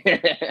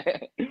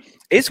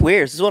 It's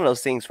weird. This is one of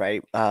those things,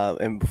 right?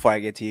 And before I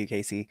get to you,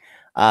 Casey,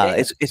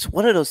 it's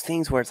one of those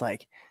things where it's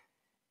like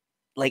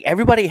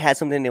everybody had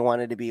something they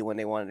wanted to be when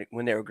they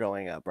were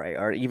growing up, right?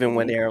 Or even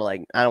when they're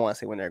like, I don't want to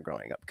say when they're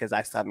growing up because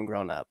I still haven't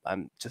grown up.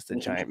 I'm just a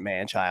giant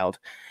man child.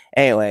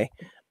 Anyway,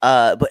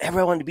 but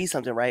everyone wanted to be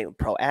something, right?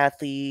 Pro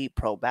athlete,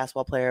 pro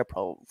basketball player,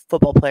 pro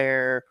football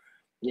player,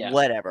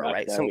 whatever,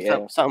 right?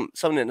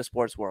 Something in the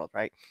sports world,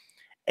 right?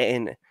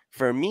 And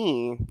for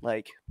me,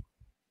 like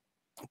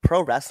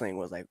pro wrestling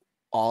was like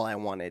all I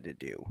wanted to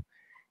do.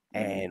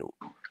 And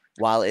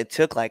while it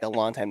took like a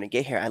long time to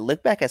get here, I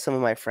look back at some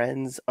of my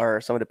friends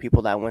or some of the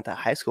people that I went to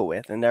high school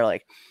with, and they're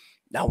like,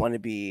 I want to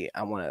be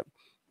an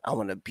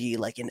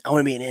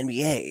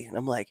NBA. And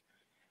I'm like,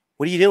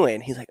 what are you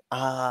doing? He's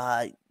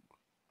like,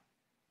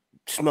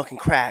 smoking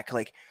crack.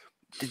 Like,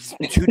 it's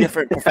two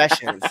different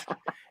professions.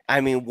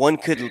 I mean, one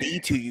could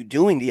lead to you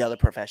doing the other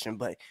profession,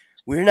 but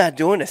we're not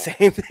doing the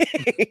same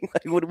thing.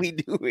 Like, what are we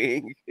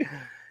doing?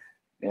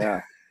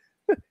 Yeah.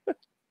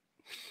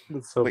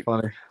 That's so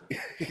funny.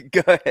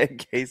 Go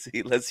ahead,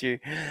 Casey. Let's hear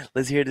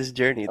this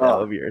journey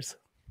though of yours.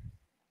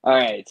 All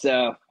right,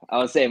 so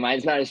I'll say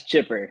mine's not as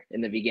chipper in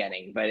the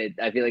beginning, but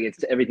I feel like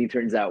everything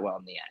turns out well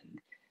in the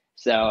end.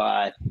 So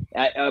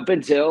up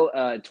until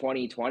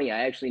 2020,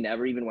 I actually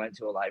never even went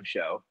to a live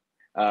show.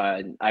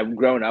 I've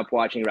grown up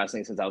watching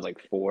wrestling since I was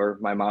like 4.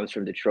 My mom's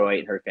from Detroit,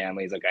 and her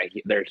family's like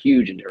they're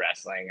huge into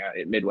wrestling.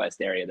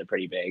 Midwest area, they're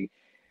pretty big.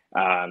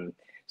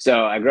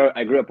 So I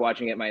grew up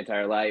watching it my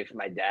entire life.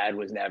 My dad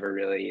was never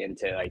really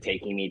into like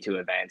taking me to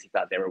events. He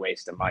thought they were a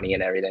waste of money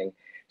and everything.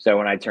 So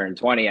when I turned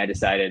 20, I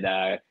decided,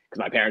 because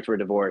my parents were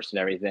divorced and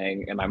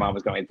everything, and my mom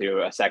was going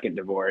through a second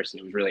divorce,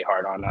 and it was really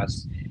hard on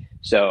us.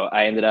 So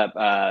I ended up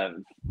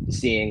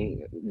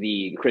seeing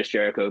the Chris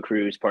Jericho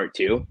Cruise Part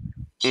 2.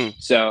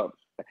 So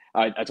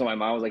I told my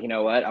mom, I was like, you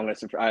know what, I'm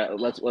gonna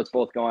let's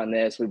both go on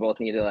this. We both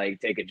need to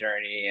like take a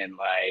journey and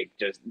like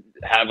just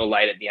have a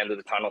light at the end of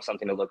the tunnel,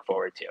 something to look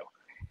forward to.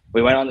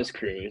 We went on this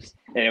cruise,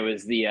 and it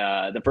was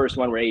the first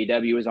one where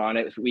AEW was on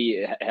it.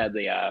 We had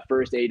the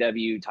first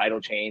AEW title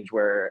change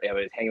where it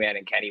was Hangman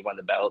and Kenny won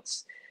the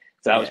belts.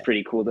 So that was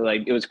pretty cool.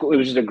 It was cool. It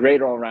was just a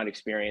great all around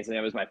experience, and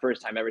it was my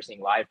first time ever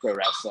seeing live pro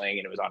wrestling.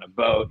 And it was on a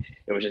boat.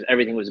 It was just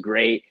everything was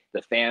great.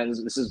 The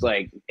fans. This is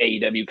like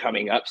AEW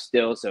coming up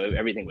still, so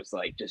everything was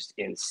like just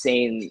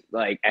insane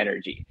like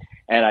energy.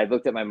 And I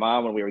looked at my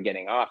mom when we were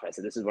getting off. I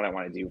said, "This is what I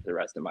want to do for the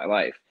rest of my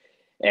life."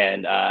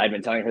 And I've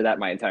been telling her that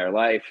my entire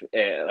life,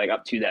 like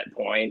up to that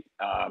point.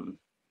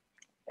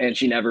 And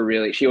she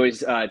always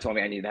told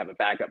me I needed to have a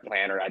backup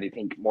plan, or I did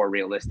think more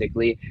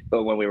realistically.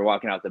 But when we were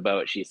walking out the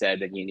boat, she said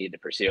that you need to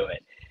pursue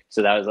it.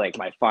 So that was like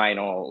my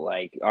final,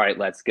 like, all right,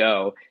 let's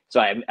go. So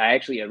I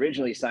actually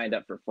originally signed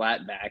up for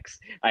flatbacks.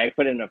 I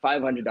put in a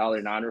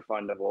 $500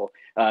 non-refundable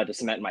to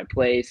cement my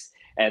place.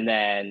 And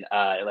then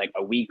like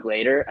a week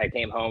later, I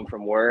came home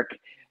from work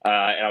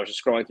and I was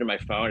just scrolling through my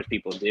phone as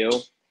people do.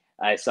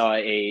 I saw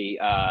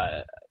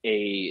a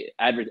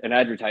an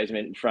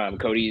advertisement from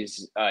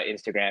Cody's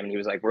Instagram, and he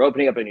was like, "We're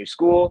opening up a new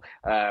school.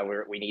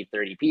 We need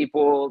 30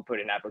 people. Put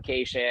in an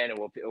application, and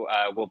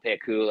we'll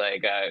pick who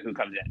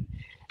comes in."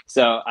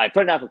 So I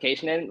put an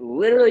application in.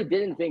 Literally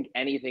didn't think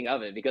anything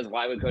of it because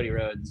why would Cody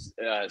Rhodes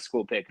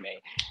school pick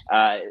me?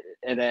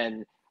 And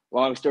then,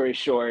 long story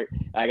short,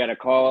 I got a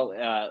call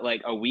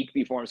like a week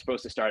before I'm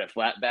supposed to start at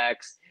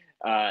Flatbacks.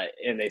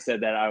 And they said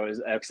that I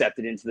was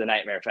accepted into the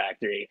Nightmare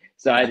Factory.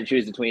 So I had to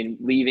choose between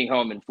leaving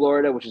home in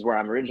Florida, which is where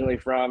I'm originally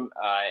from,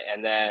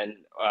 and then,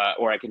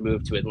 or I could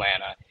move to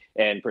Atlanta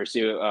and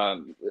pursue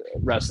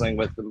wrestling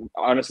with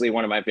honestly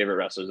one of my favorite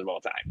wrestlers of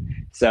all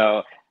time.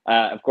 So,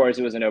 of course,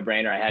 it was a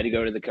no-brainer. I had to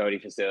go to the Cody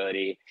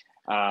facility.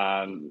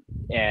 Honestly,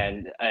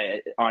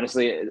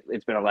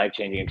 it's been a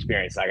life-changing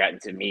experience. I got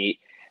to meet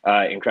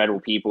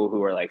incredible people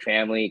who are like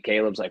family.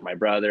 Caleb's like my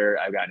brother.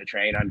 I've gotten to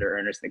train under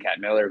Ernest the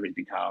Cat Miller, who's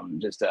become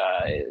just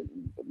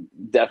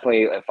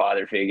definitely a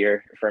father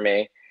figure for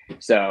me.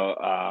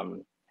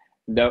 So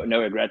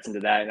no regrets into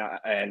that.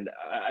 And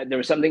there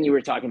was something you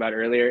were talking about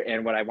earlier,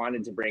 and what I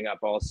wanted to bring up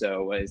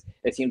also was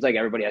it seems like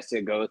everybody has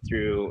to go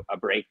through a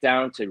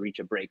breakdown to reach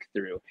a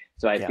breakthrough.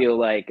 So I feel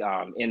like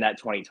in that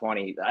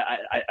 2020,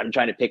 I'm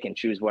trying to pick and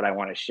choose what I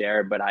want to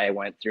share, but I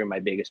went through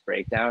my biggest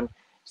breakdown.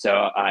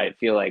 So I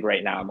feel like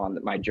right now I'm on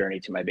my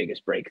journey to my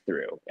biggest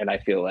breakthrough. And I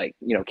feel like,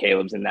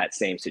 Caleb's in that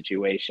same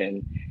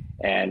situation.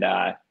 And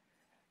I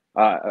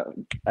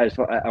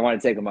want to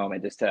take a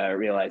moment just to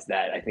realize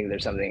that I think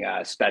there's something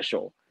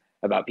special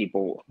about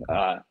people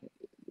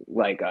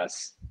like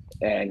us.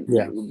 And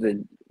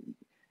and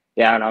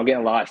I'm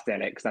getting lost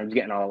in it because I'm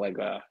getting all like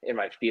in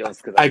my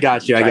feels. I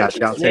got you.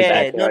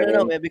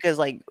 No, man, because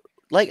like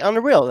on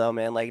the real though,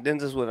 man, like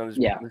this is what I'm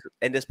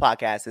and this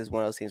podcast is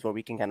one of those things where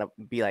we can kind of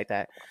be like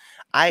that.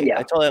 I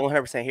totally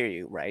 100% hear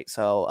you, right?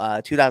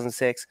 So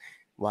 2006,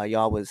 while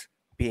y'all was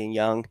being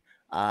young,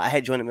 I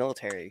had joined the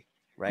military,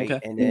 right?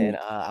 Okay. And then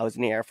I was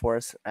in the Air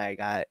Force. I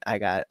got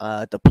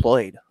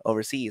deployed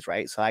overseas,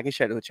 right? So I can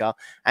share it with y'all.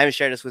 I haven't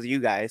shared this with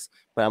you guys,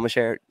 but I'm gonna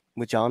share it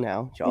with y'all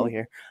now. Y'all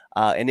here,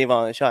 and even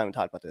on the show, I haven't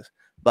talked about this.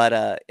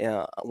 But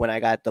when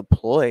I got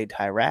deployed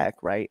to Iraq,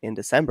 right in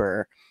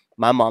December,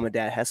 my mom and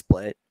dad had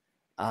split.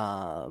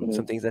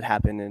 Some things that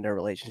happened in their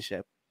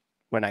relationship.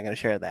 We're not going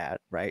to share that,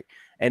 right?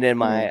 And then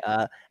my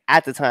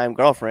at the time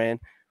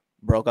girlfriend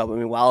broke up with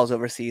me while I was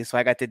overseas, so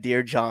I got the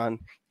Dear John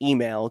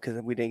email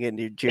because we didn't get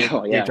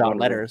Dear John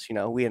letters. We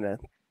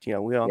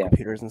on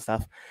computers and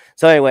stuff.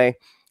 So anyway,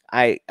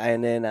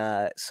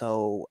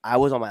 so I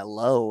was on my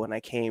low, and I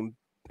came,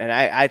 and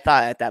I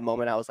thought at that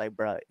moment I was like,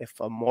 bro, if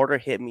a mortar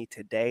hit me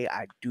today,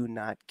 I do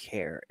not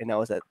care. And I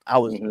was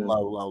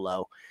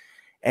low,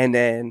 and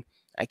then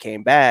I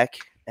came back.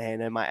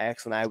 And then my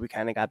ex and I, we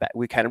kind of got back.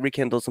 We kind of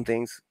rekindled some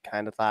things.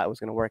 Kind of thought it was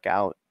going to work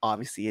out.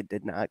 Obviously, it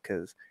did not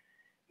because,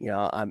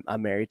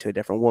 I'm married to a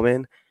different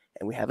woman,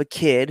 and we have a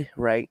kid,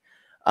 right?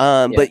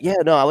 But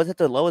I was at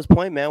the lowest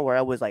point, man, where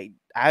I was like,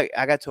 I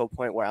got to a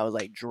point where I was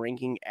like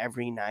drinking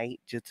every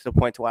night, just to the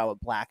point to where I would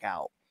black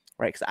out,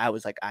 right? Because I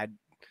was like, I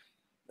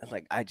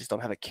just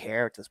don't have a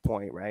care at this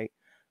point, right?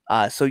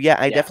 I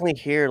definitely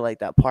hear like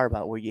that part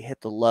about where you hit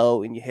the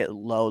low and you hit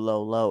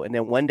low, and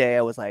then one day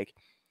I was like.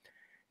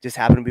 Just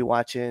happened to be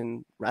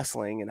watching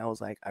wrestling, and I was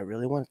like, I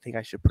really think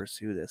I should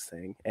pursue this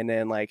thing. And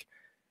then like,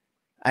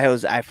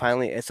 I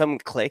finally something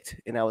clicked,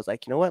 and I was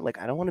like, you know what? Like,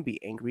 I don't want to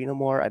be angry no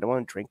more. I don't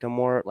want to drink no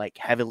more, like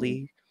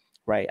heavily,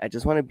 right? I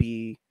just want to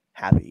be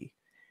happy.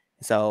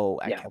 So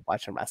I kept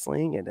watching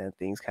wrestling, and then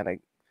things kind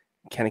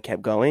of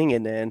kept going.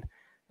 And then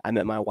I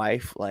met my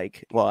wife. I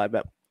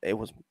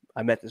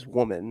met this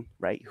woman,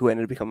 right, who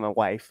ended up becoming my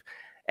wife.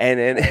 And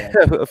then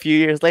a few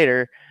years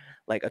later.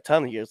 Like a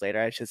ton of years later,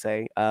 I should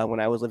say,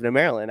 when I was living in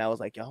Maryland, I was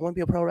like, yo, I want to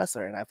be a pro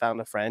wrestler. And I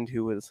found a friend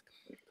who was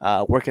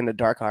working the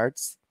dark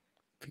arts,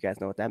 if you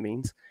guys know what that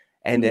means.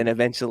 And then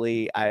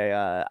eventually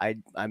I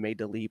made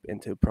the leap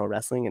into pro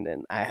wrestling, and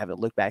then I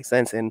haven't looked back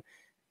since. And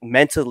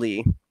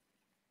mentally,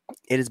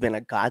 it has been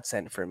a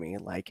godsend for me.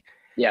 Like,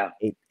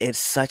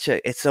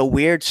 it's a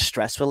weird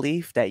stress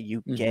relief that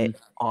you get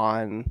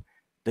on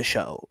the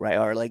show, right?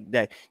 Or like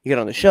that you get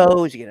on the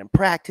shows, you get in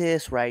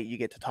practice, right? You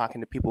get to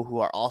talking to people who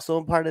are also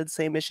a part of the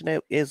same mission.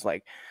 It is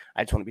like,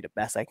 I just want to be the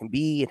best I can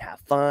be and have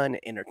fun,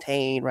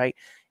 entertain, right?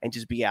 And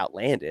just be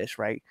outlandish,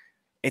 right?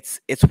 It's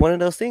one of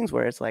those things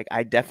where it's like,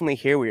 I definitely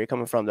hear where you're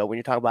coming from though. When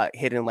you're talking about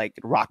hitting like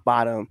rock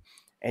bottom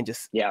and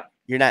just,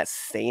 you're not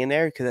staying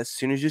there. Because as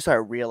soon as you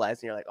start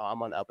realizing you're like, oh,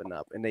 I'm on the up and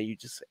up. And then you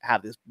just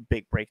have this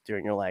big breakthrough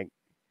and you're like,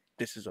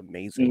 this is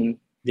amazing.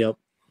 Yep.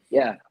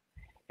 Yeah.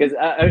 Because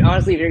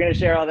honestly, if you're going to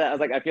share all that, I was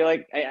like, I feel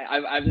like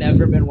I've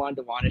never been one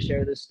to want to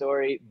share this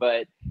story,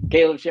 but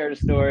Caleb shared a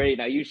story.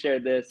 Now you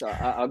shared this. So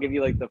I'll give you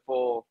like the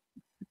full.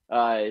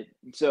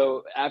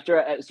 So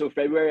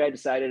February, I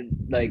decided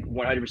like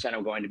 100% I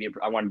want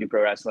to do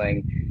pro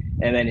wrestling.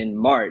 And then in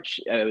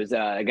March, it was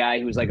a guy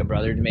who was like a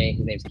brother to me.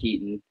 His name's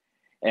Keaton.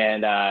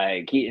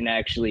 And Keaton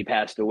actually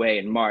passed away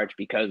in March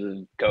because of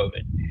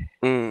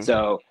COVID.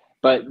 So.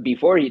 But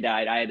before he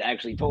died, I had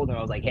actually told him,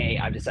 I was like, hey,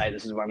 I've decided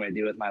this is what I'm going to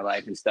do with my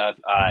life and stuff.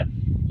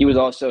 he was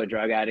also a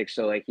drug addict.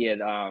 So like he had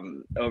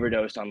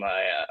overdosed on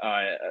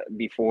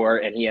before,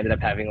 and he ended up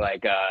having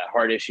like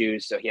heart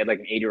issues. So he had like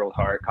an 8-year-old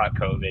heart, caught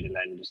COVID, and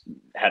then just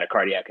had a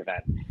cardiac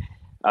event.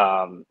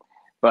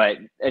 But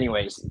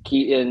anyways,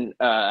 Keaton,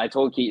 I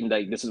told Keaton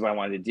like this is what I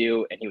wanted to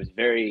do, and he was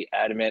very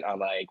adamant on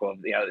like, well,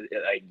 you know,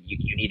 like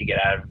you need to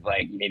get out of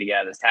like you need to get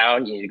out of this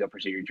town. You need to go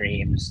pursue your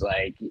dreams.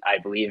 Like I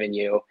believe in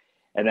you.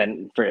 And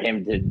then for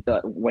him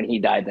to when he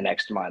died the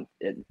next month,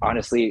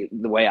 honestly,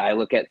 the way I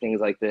look at things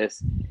like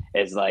this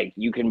is like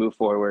you can move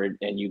forward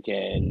and you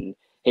can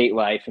hate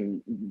life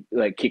and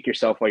like kick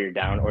yourself while you're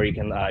down, or you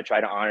can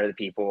try to honor the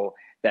people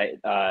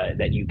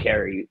that you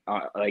carry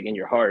like in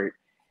your heart.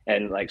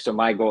 And like, so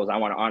my goal is I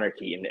want to honor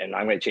Keaton, and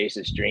I'm going to chase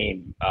this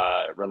dream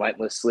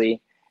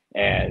relentlessly.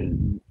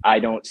 And I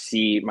don't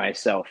see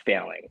myself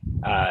failing.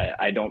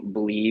 I don't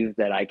believe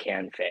that I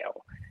can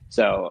fail.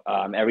 So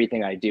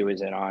everything I do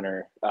is in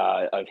honor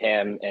of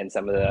him and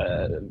some of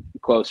the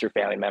closer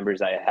family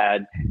members I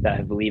had that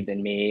have believed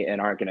in me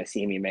and aren't going to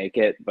see me make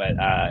it, but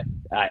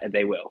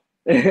they will.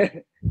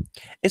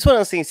 It's one of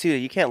those things too.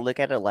 You can't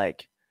look at it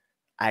like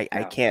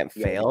I can't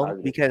fail,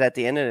 because at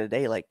the end of the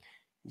day, like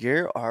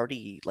you're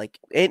already like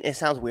it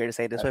sounds weird to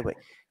say it this way, but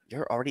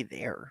you're already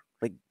there.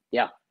 Like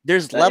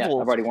there's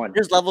levels. I've already won.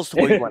 There's levels to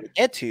where you want to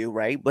get to,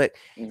 right? But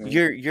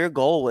your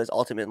goal was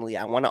ultimately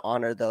I want to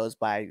honor those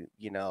by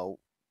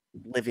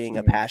living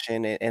a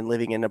passion and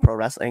living into pro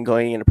wrestling and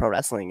going into pro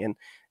wrestling, and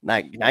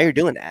like now you're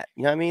doing that.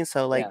 You know what I mean?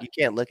 So like you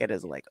can't look at it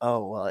as like,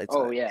 oh well, it's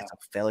a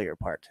failure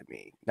part to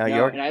me. No,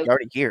 you're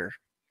already here.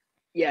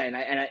 Yeah, and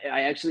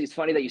I actually, it's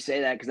funny that you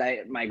say that,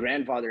 because my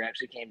grandfather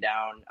actually came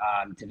down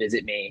to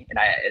visit me,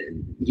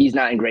 and he's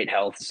not in great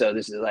health, so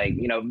this is like,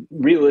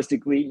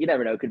 realistically, you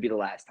never know, it could be the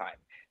last time.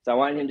 So I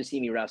wanted him to see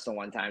me wrestle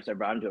one time, so I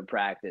brought him to a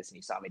practice, and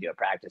he saw me do a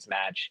practice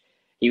match.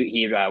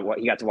 He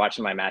got to watch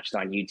my matches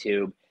on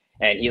YouTube,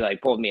 and he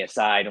like pulled me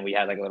aside, and we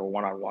had like a little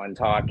one-on-one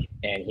talk,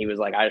 and he was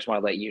like, I just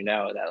want to let you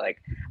know that like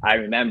I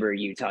remember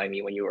you telling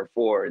me when you were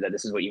 4 that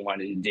this is what you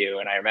wanted to do,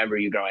 and I remember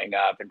you growing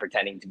up and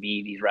pretending to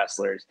be these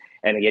wrestlers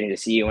and getting to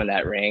see you in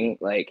that ring.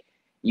 Like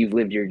you've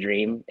lived your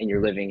dream and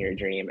you're living your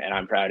dream, and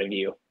I'm proud of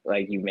you.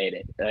 Like you made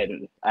it.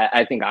 And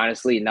I think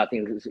honestly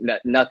nothing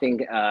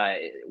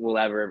will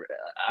ever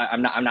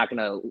I'm not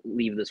gonna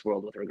leave this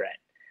world with regret.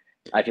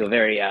 I feel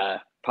very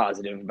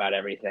positive about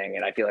everything,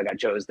 and I feel like I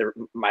chose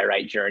my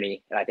right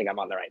journey, and I think I'm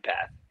on the right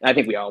path. And I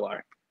think we all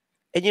are.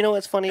 And you know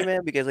what's funny,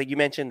 man? Because like you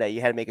mentioned that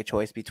you had to make a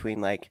choice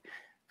between like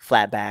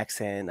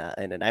flatbacks and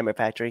a Nightmare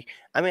Factory.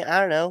 I mean,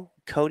 I don't know.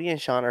 Cody and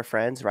Sean are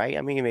friends, right?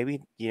 I mean,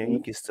 maybe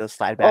you can still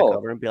slide back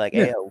over and be like,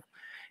 "Hey,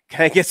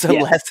 can I get some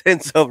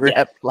lessons over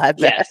at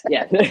flatback?"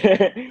 Yeah.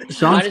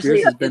 Sean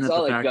Spears has been at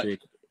the factory.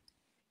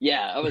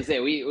 Yeah, I would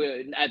say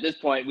we at this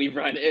point we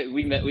met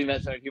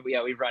some people.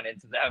 Yeah, we've run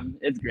into them.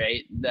 It's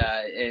great,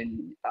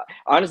 and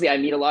honestly, I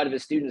meet a lot of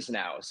his students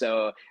now.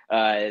 So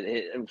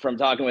from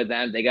talking with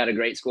them, they got a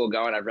great school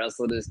going. I've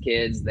wrestled his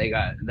kids.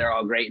 They're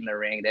all great in the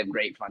ring. They have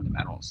great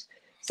fundamentals.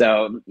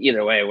 So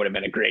either way, it would have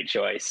been a great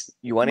choice.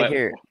 You want to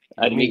hear?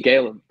 I'd meet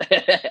Caleb.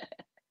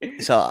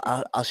 So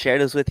I'll share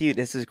this with you.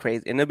 This is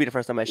crazy, and it'll be the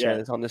first time I share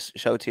this on this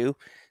show too.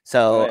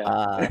 So,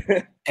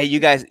 hey, you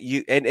guys,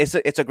 and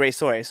it's a great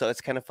story. So it's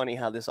kind of funny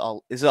how this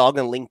is all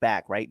gonna link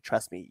back, right?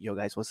 Trust me, you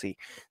guys will see.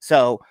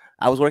 So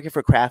I was working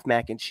for Kraft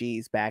Mac and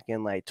Cheese back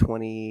in like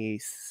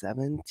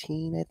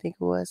 2017, I think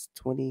it was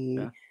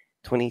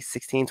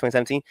 2016,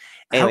 2017.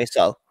 Anyway,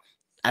 so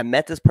I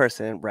met this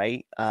person,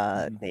 right?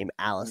 Named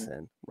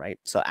Allison, right?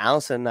 So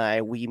Allison and I,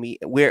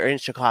 we're in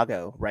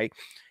Chicago, right?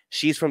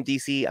 She's from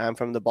DC. I'm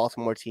from the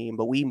Baltimore team,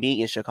 but we meet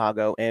in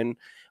Chicago and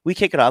we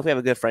kick it off. We have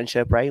a good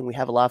friendship, right? And we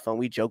have a lot of fun.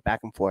 We joke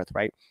back and forth,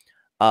 right?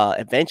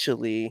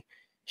 Eventually,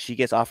 she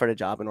gets offered a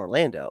job in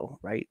Orlando,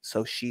 right?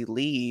 So she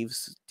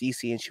leaves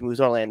DC and she moves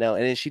to Orlando,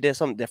 and then she did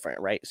something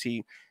different, right?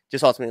 She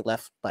just ultimately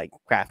left like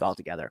Kraft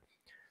altogether.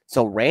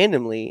 So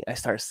randomly, I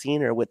start seeing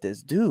her with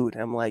this dude.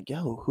 I'm like,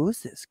 yo, who's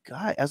this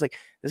guy? I was like,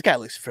 this guy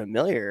looks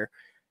familiar.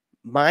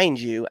 Mind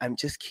you, I'm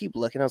just keep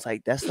looking. I was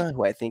like, that's not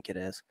who I think it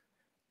is.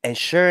 And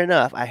sure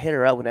enough, I hit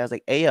her up when I was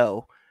like,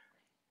 "Ayo,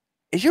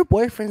 is your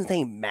boyfriend's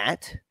name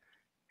Matt?"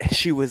 And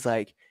she was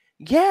like,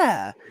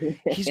 "Yeah,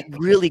 he's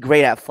really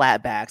great at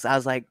flatbacks." I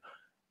was like,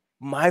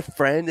 "My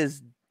friend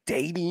is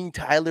dating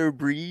Tyler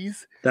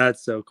Breeze."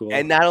 That's so cool.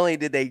 And not only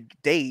did they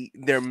date,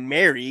 they're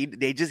married.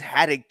 They just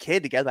had a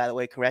kid together. By the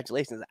way,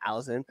 congratulations,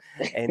 Allison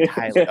and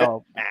Tyler.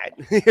 Oh, Matt.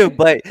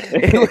 But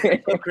it was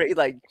so great.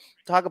 Like,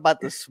 talk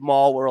about the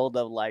small world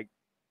of like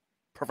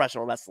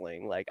professional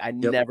wrestling. Like I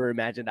never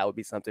imagined that would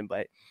be something,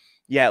 but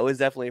yeah, it was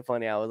definitely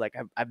funny. I was like,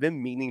 I've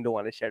been meaning to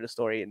want to share the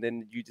story, and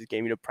then you just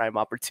gave me the prime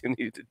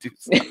opportunity to do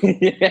something.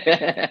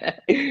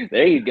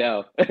 There you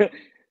go.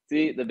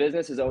 See, the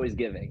business is always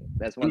giving.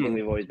 That's one thing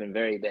we've always been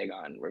very big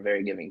on. We're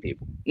very giving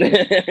people.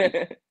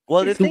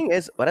 Well, the thing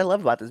is, what I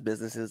love about this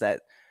business is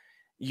that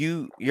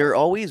you're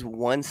always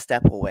one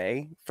step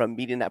away from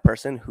meeting that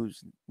person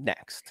who's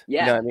next. Yeah.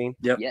 You know what I mean?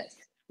 Yep.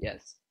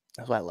 Yes.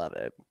 That's why I love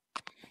it.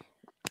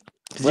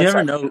 You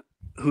never know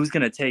who's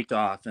gonna take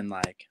off, and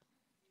like,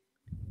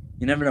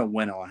 you never know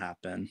when it'll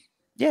happen.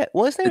 Yeah,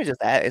 well, it's not even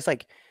just that. It's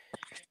like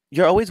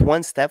you're always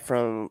one step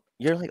from.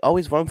 You're like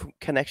always one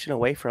connection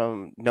away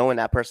from knowing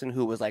that person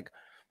who was like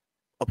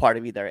a part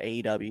of either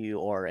AEW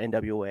or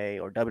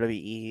NWA or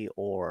WWE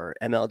or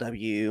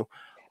MLW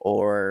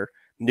or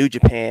New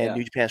Japan, Yeah.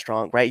 New Japan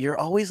Strong, right? You're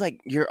always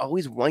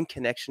one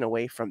connection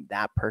away from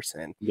that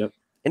person. Yep.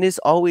 And it's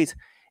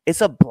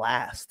a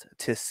blast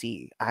to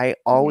see. I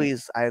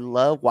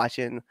love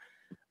watching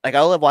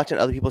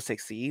other people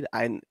succeed.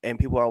 And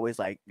people are always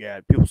like,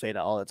 yeah, people say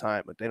that all the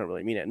time, but they don't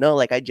really mean it. No,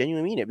 like I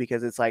genuinely mean it,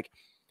 because it's like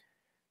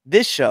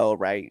this show,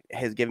 right,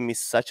 has given me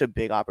such a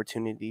big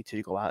opportunity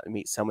to go out and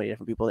meet so many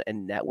different people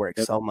and network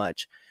Yep. so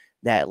much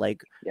that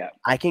like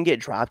I can get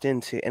dropped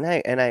into, and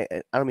I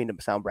don't mean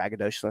to sound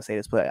braggadocious when I say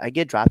this, but I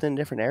get dropped in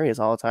different areas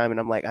all the time, and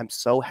I'm like, I'm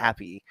so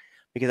happy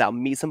because I'll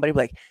meet somebody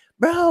like,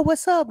 bro,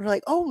 what's up? And they're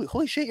like, oh,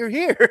 holy shit, you're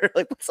here.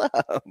 Like, what's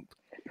up?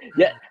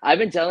 Yeah, I've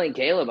been telling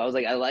Caleb, I was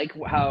like, I like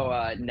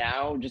how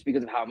now, just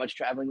because of how much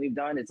traveling we've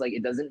done, it's like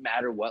it doesn't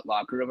matter what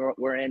locker room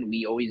we're in,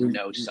 we always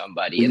know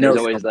somebody, we and know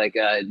there's always like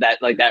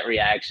that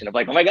reaction of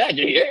like, oh my god,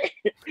 you're here.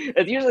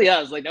 It's usually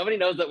us. Like nobody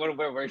knows that where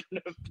we're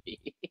gonna be.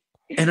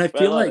 And I But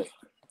feel love like it.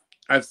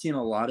 I've seen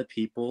a lot of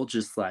people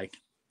just like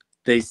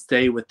they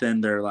stay within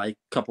their like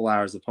couple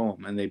hours of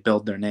home and they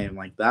build their name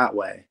like that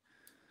way.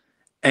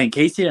 And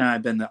Casey and I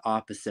have been the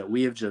opposite.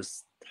 We have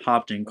just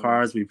hopped in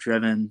cars, we've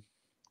driven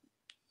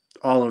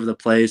all over the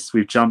place,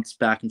 we've jumped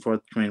back and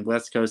forth between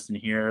West Coast and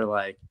here.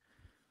 Like,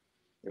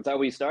 That's how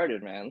we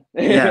started, man.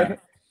 yeah.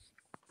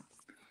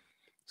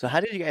 So how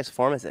did you guys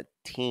form as a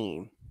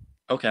team?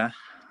 Okay.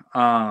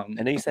 I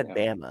know you said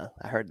Yeah. Bama.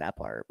 I heard that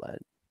part, but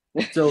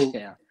So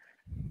Yeah.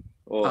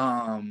 Well,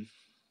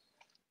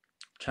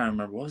 trying to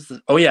remember what was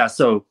the. Oh yeah.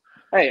 So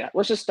hey,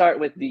 let's just start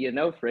with the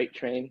freight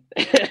train.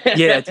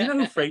 yeah. Do you know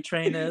who Freight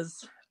Train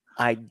is?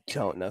 I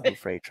don't know who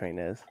Freight Train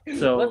is.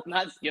 So Let's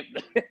not skip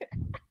that.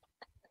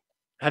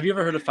 have you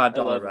ever heard of I love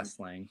 $5 him.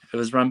 Wrestling? It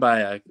was run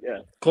by Yeah.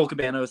 Cole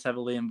Cabana was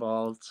heavily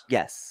involved.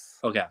 Yes,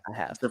 Okay. I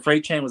have. The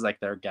Freight Train was like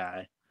their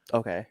guy.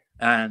 Okay.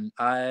 And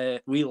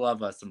we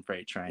love us some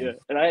Freight Train. Yeah,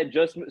 and I had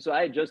just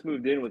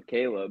moved in with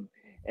Caleb,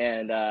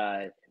 and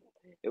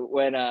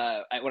when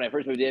I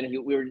first moved in,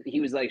 he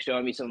was like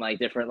showing me some like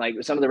different like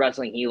some of the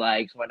wrestling he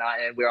likes, whatnot,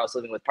 and we were also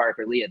living with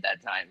Parker Lee at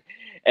that time,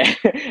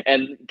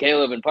 and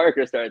Caleb and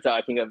Parker started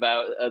talking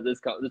about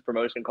this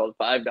promotion called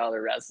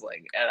 $5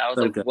 Wrestling, and I was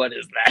So like, good. what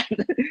is that?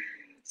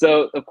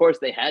 So of course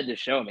they had to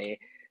show me.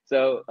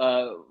 So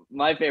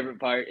my favorite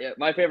show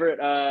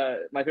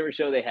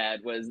they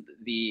had was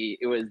the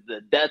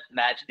death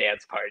match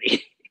dance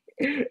party.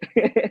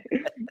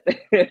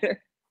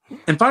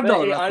 And $5 But, yeah,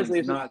 Wrestling honestly,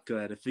 is not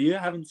good. If you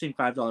haven't seen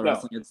 $5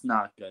 Wrestling, it's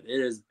not good. It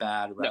is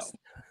bad wrestling.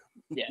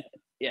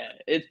 Yeah,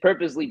 it's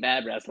purposely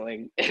bad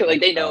wrestling.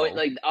 Like they know it.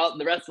 Like all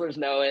the wrestlers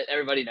know it.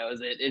 Everybody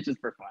knows it. It's just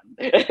for fun.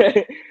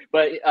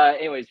 But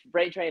anyways,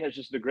 Freight Train has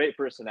just a great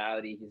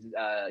personality.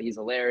 He's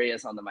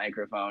hilarious on the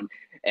microphone,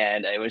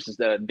 and it was just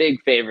a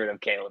big favorite of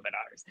Caleb and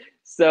ours.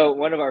 So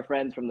one of our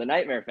friends from the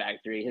Nightmare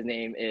Factory, his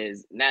name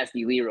is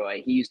Nasty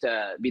Leroy. He used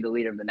to be the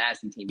leader of the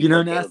Nasty team. You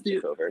know before Caleb Nasty?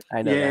 took over.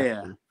 I know.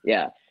 Yeah. that.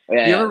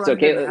 Yeah. You ever So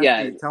run into Caleb,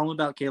 Nasty, tell him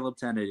about Caleb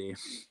Kennedy.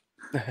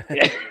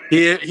 yeah.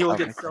 He will Oh my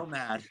get so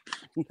mad.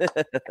 So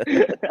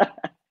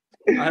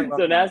I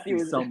love Nasty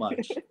was so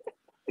much.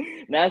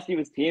 Nasty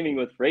was teaming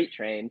with Freight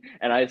Train,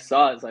 and I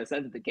saw it, so I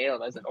sent it to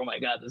Caleb. I said, "Oh my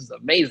god, this is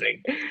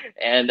amazing!"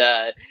 And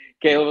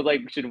Caleb was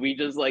like, "Should we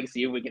just like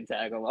see if we can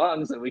tag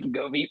along so we can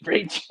go meet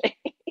Freight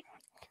Train?"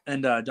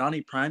 And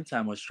Donnie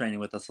Primetime was training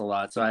with us a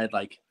lot, so I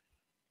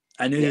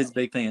knew his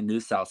big thing in New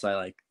South, so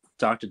I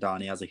talked to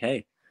Donnie. I was like,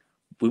 "Hey,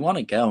 we want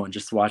to go and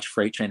just watch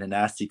Freight Train and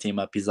Nasty team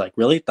up." He's like,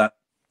 "Really?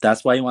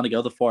 That's why you want to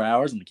go the 4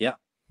 hours?" I'm like, "Yeah,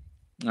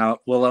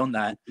 we'll own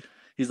that."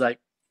 He's like,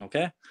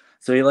 "Okay."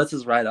 So he lets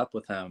us ride up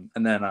with him,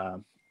 and then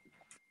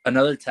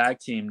another tag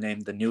team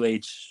named the New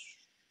Age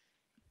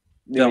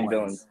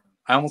Villains.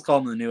 I almost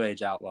called them the New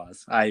Age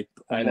Outlaws. I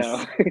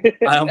know.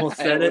 I almost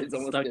said it,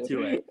 almost stuck do.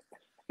 to it.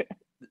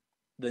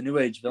 The New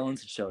Age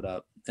Villains had showed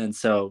up, and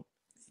so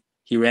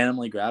he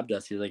randomly grabbed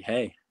us. He was like,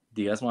 "Hey,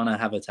 do you guys want to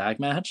have a tag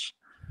match?"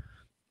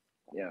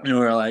 Yeah. And we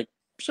were like,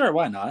 "Sure,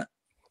 why not?"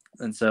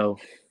 And so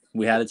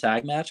we had a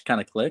tag match, kind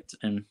of clicked,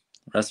 and the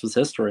rest was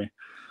history.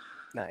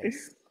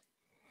 Nice.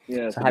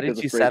 Yeah. So how did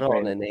because you of Freight settle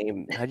on Train. the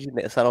name? How did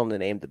you settle on the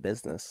name of the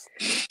business?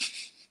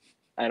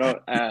 I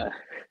don't know.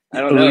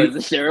 Is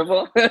it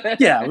shareable?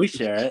 Yeah, we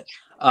share it.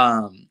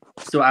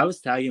 So I was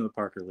tagging with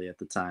Parker Lee at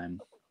the time,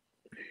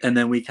 and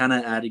then we kind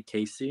of added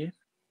Casey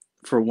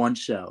for one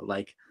show.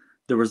 Like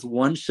there was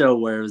one show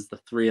where it was the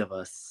three of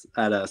us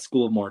at a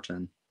School of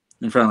Morton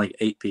in front of like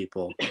 8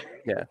 people.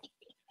 Yeah.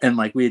 And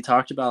like we had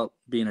talked about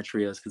being a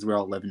trios because we're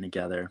all living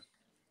together.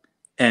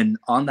 And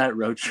on that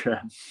road trip,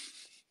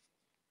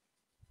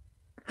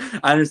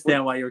 I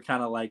understand why you're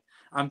kind of like,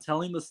 I'm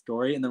telling the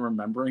story and then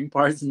remembering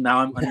parts, and now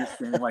I'm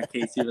understanding why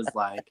Casey was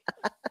like,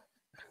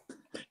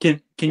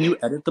 Can you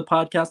edit the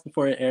podcast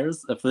before it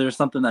airs? If there's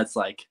something that's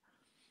like,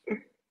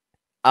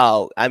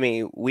 Oh, I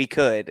mean, we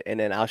could, and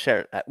then I'll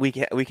share. We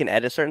can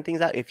edit certain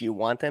things out if you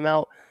want them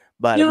out.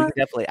 But You we know, could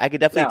definitely, I could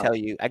definitely No. tell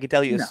you, I could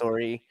tell you a No.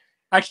 story.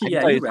 actually,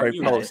 I yeah, can tell you you're a right. story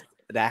You're right. post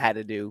that I had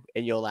to do,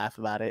 and you'll laugh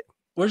about it.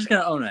 We're just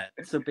gonna own it.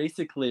 So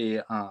basically,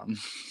 I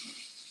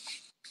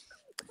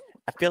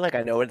feel like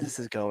I know where this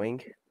is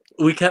going.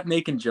 we kept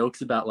making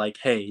jokes about like,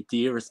 "Hey, do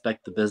you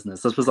respect the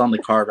business?" This was on the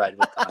car ride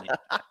with Tanya,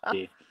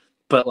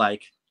 but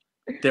like,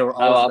 they were How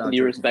always often about do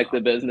you jerking respect the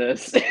off.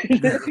 business?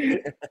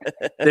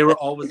 They were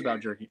always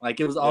about jerking. Like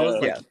it was always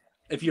Yeah. like,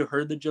 if you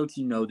heard the jokes,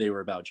 you know they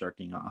were about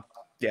jerking off.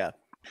 Yeah.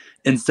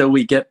 And so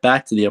we get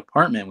back to the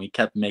apartment. We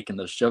kept making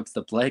those jokes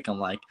to Blake. I'm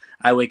like,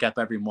 I wake up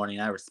every morning.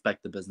 I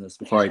respect the business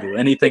before I do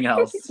anything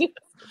else.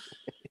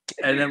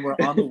 And then we're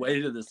on the way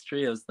to this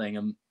trios thing.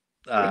 And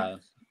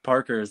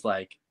Parker is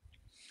like,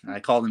 I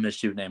called him his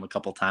shoot name a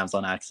couple times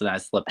on accident. I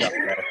slipped up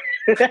there.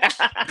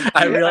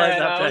 I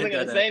realized after I wasn't I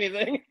gonna did say it.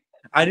 anything.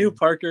 I knew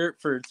Parker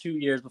for 2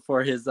 years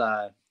before his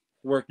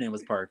work name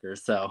was Parker.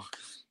 So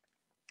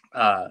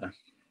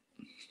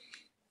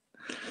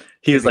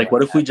he was like,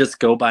 what if we just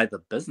go by the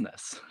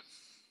business?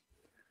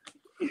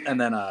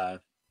 And then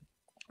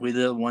we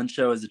did one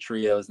show as a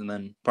trios, and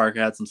then Parker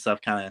had some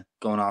stuff kind of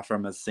going off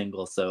from as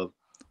single. So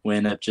we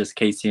ended up just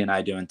Casey and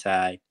I doing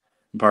tag,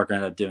 and Parker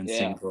ended up doing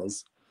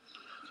singles.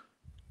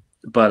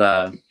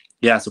 But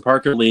yeah, so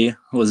Parker Lee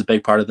was a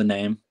big part of the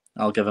name.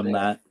 I'll give him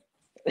that.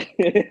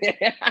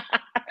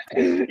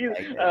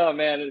 Oh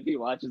man, if he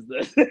watches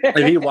this,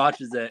 If he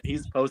watches it,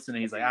 he's posting it.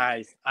 He's like,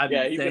 I've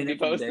Yeah, been he's saying gonna be it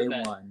from day posting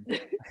that. one.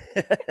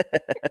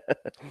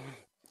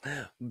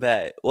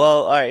 Bet.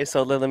 Well, all right.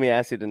 So let me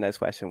ask you the next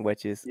question,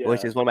 which is Yeah. one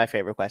of my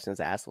favorite questions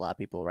to ask a lot of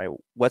people. Right?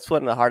 What's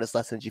one of the hardest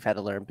lessons you've had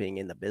to learn being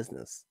in the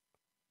business?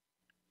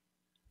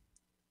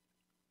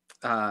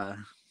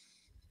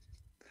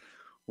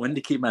 When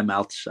to keep my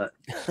mouth shut.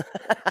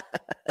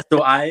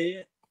 So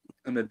I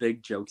am a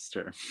big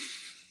jokester,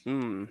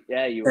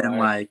 Yeah, you and are.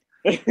 like,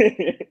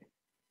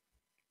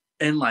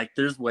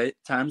 there's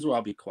times where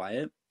I'll be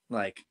quiet.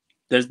 Like,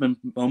 there's been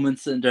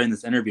moments during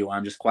this interview where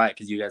I'm just quiet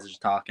because you guys are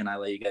just talking. I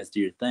let you guys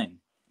do your thing.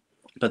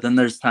 But then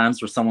there's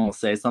times where someone will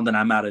say something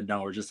I'm out of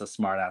nowhere, just a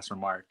smart ass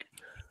remark.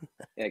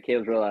 Yeah,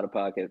 Caleb's real out of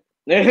pocket.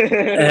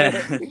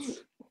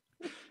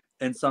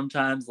 And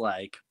sometimes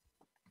like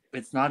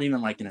it's not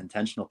even like an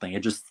intentional thing. It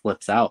just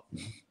slips out.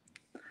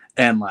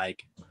 And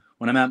like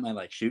when I'm at my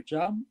like shoot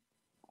job,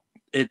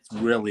 it's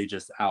really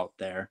just out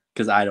there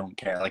because I don't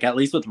care. Like at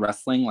least with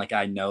wrestling, like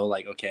I know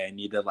like, okay, I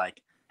need to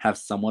like have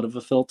somewhat of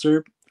a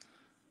filter.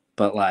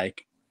 But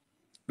like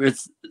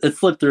it's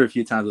slipped through a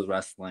few times with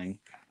wrestling.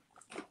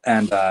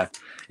 And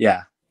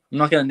yeah, I'm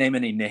not gonna name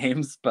any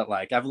names, but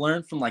like I've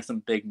learned from like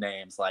some big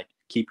names, like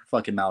keep your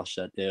fucking mouth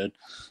shut, dude.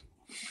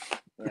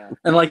 Yeah.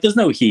 And like there's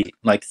no heat.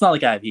 Like it's not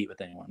like I have heat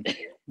with anyone.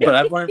 But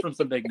I've learned from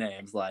some big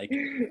names, like,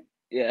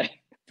 Yeah.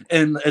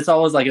 and it's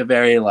always like a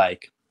very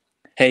like,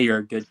 hey, you're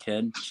a good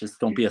kid,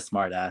 just don't be a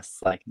smart ass.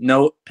 Like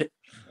no pick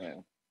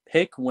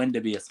when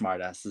to be a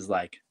smart ass is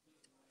like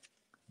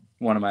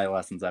one of my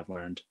lessons I've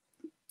learned.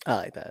 I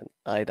like that.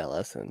 I like that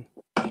lesson.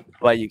 What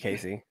about you,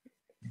 Casey?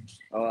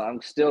 Oh, I'm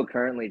still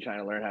currently trying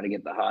to learn how to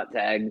get the hot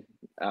tag.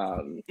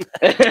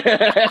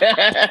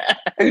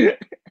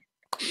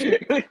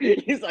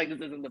 He's like, this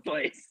isn't the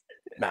place.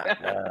 Nah.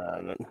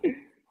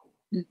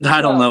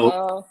 I don't know.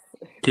 know.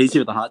 Casey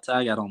with the hot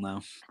tag, I don't know.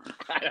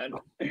 I don't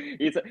know.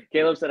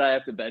 Caleb said I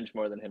have to bench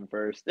more than him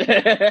first.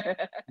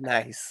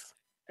 Nice.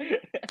 I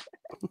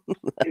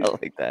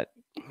like that.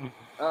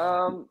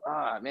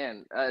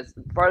 Man. As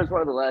far as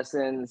one of the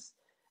lessons,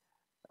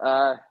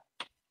 I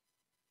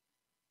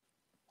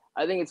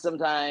think it's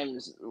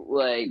sometimes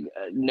like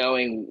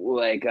knowing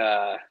like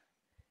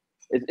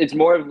it's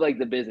more of like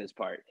the business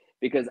part,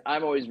 because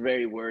I'm always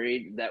very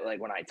worried that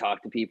like when I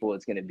talk to people,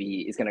 it's gonna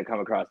come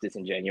across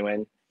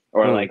disingenuine,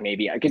 or like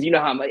maybe because you know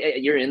how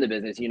you're in the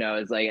business, you know,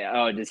 it's like,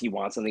 oh, does he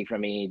want something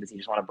from me? Does he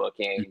just want a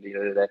booking?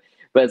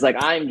 But it's like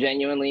I'm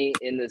genuinely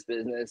in this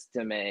business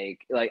to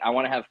make, like, I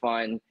want to have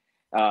fun,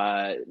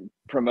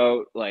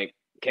 promote like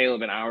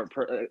Caleb and I's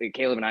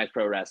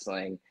pro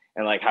wrestling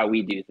and like how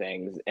we do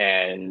things,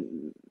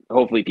 and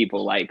hopefully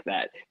people like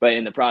that. But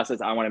in the process,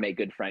 I want to make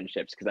good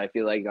friendships, because I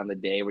feel like on the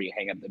day where you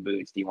hang up the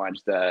boots, do you want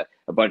just a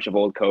bunch of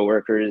old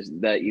coworkers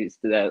that used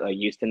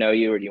to know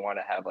you, or do you want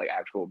to have like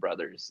actual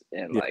brothers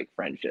and like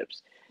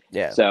friendships?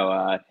 Yeah.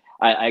 So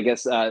I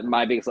guess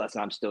my biggest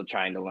lesson I'm still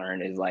trying to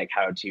learn is like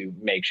how to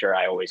make sure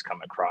I always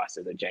come across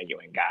as a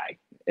genuine guy,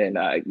 and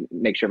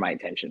make sure my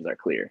intentions are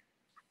clear.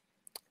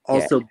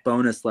 Also,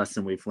 bonus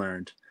lesson we've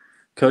learned.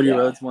 Cody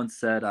Rhodes once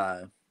said,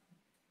 oh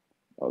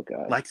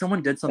god, like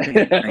someone did something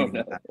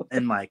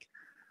and like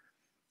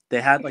they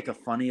had like a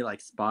funny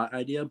like spot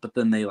idea, but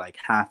then they like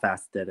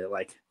half-assed did it.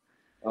 Like,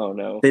 oh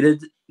no, they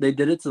did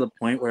it to the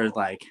point where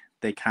like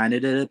they kind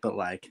of did it, but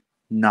like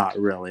not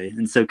really.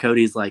 And so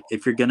Cody's like,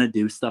 if you're gonna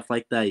do stuff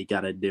like that, you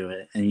gotta do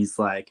it. And he's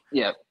like,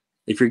 yeah,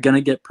 if you're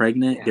gonna get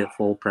pregnant, get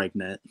full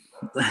pregnant.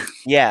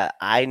 Yeah,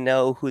 I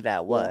know who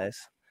that was.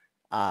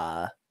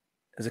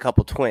 There's a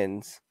couple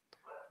twins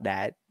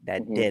that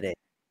did it,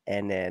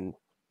 and then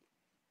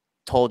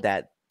told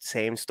that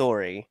same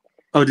story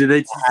Oh, did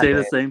they say the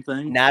Haven't. same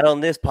thing? Not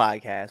on this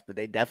podcast, but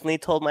they definitely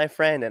told my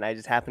friend, and I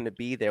just happened to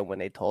be there when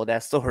they told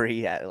that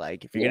story.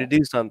 Like, if you're gonna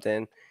do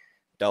something,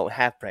 don't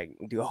have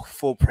pregnant, do a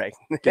full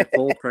pregnant. Get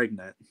full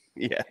pregnant.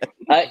 Yeah.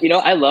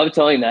 I love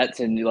telling that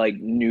to like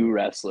new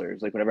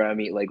wrestlers. Like whenever I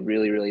meet like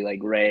really like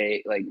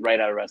right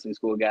out of wrestling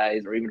school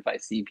guys, or even if I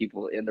see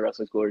people in the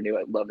wrestling school or new,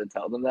 I'd love to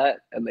tell them that,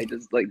 and they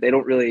just like they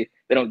don't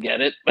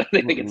get it, but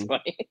they think it's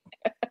funny.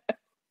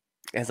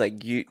 It's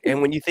like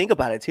and when you think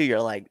about it too,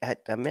 you're like,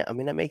 I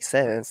mean, that makes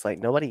sense. Like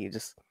nobody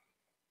just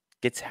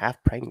gets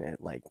half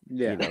pregnant. Like,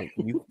 Yeah.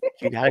 you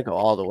gotta go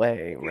all the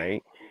way,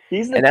 right?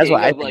 He's the And that's king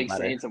what I of think like about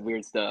saying it. some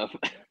weird stuff.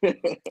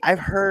 I've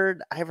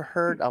heard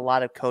a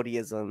lot of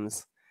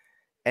Codyisms,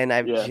 and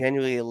I've Yeah.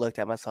 genuinely looked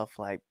at myself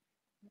like,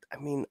 I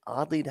mean,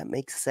 oddly that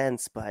makes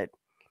sense, but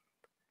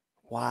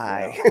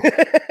why?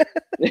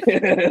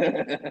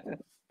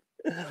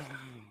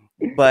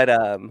 But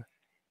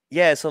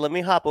yeah, so let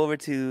me hop over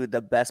to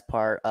the best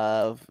part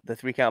of the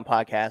 3 Count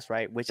podcast,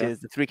 right? Which is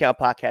the 3 Count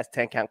podcast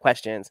 10 count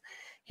questions.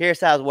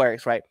 Here's how it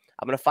works, right?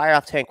 I'm gonna fire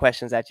off 10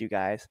 questions at you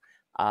guys.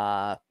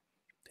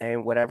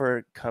 And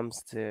whatever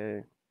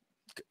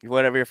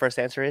your first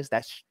answer is,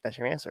 that's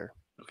your answer.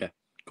 Okay.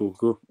 Cool.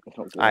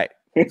 All right.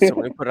 So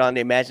we put it on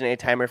the imaginary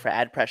timer for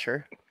add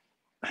pressure.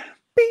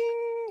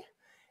 Bing!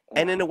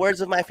 And in the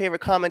words of my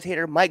favorite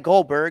commentator, Mike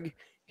Goldberg,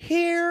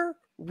 here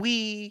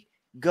we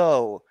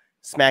go.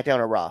 SmackDown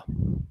or Raw?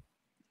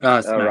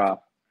 Raw.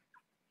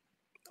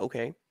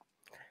 Okay.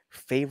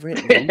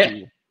 Favorite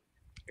movie?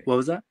 What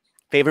was that?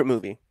 Favorite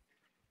movie?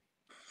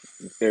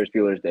 Ferris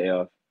Bueller's Day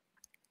Off.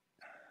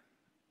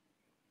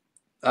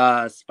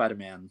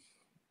 Spider-Man.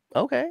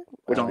 Okay.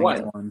 Which Don't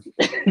one? like one.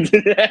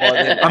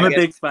 then I'm I a guess-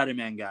 big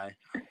Spider-Man guy.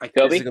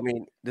 Kobe?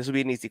 This will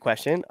be an easy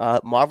question.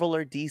 Marvel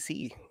or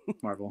DC?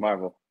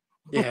 Marvel.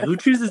 Yeah, who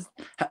chooses?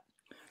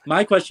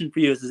 My question for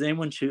you is: does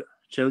anyone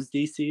chose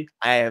DC?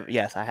 I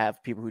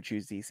have people who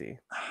choose DC.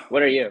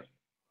 What are you?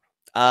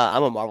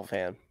 I'm a Marvel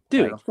fan.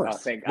 Dude, Like, of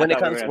course. when it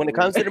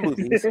comes to the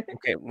movies,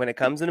 okay. When it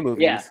comes to the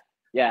movies,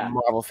 Yeah.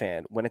 Marvel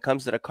fan. When it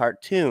comes to the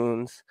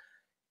cartoons,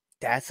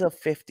 that's a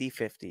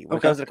 50-50. When it Okay.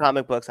 comes to the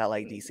comic books, I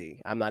like DC.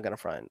 I'm not gonna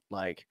front.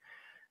 Like,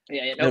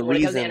 Yeah. the No, when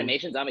it comes to reason-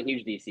 animations, I'm a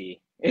huge DC.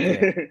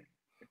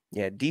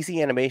 yeah,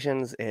 DC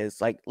animations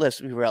is like, let's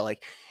be real.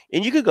 Like,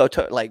 and you could go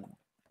to like,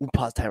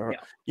 pause timer. Yeah.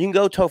 You can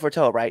go toe for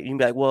toe, right? You can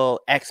be like,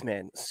 well,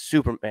 X-Men,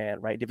 Superman,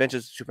 right? The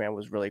Adventures of Superman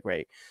was really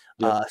great.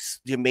 Yeah.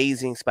 The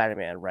Amazing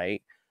Spider-Man,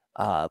 right?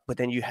 But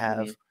then you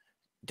have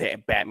the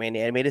Batman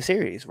animated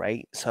series,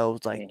 right? So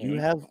it's like you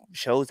have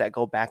shows that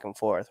go back and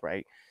forth,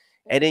 right?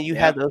 And then you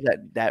have those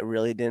that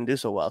really didn't do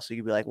so well. So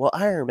you'd be like, well,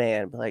 Iron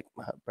Man, but like,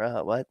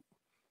 bro, what?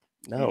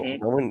 No,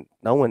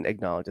 no one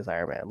acknowledges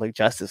Iron Man. Like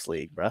Justice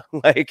League, bro.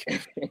 Like,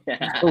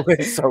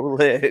 it's so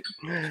lit.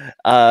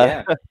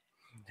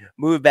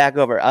 Move back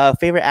over.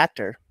 Favorite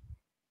actor?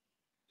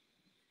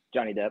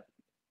 Johnny Depp.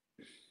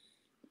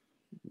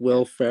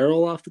 Will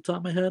Ferrell off the top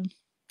of my head.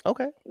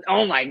 Okay.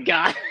 Oh my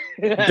god.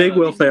 Big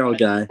Will Ferrell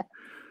guy.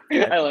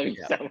 I love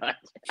you so much.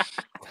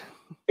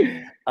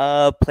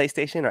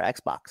 PlayStation or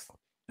Xbox?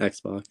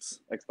 Xbox.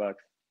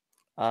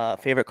 Xbox.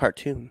 Favorite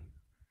cartoon?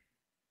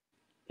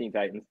 Teen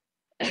Titans.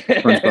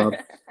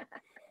 SpongeBob.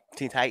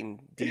 Teen Titan,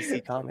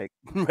 DC comic.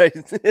 Right.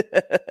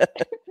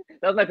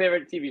 That was my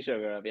favorite TV show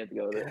growing up. You have to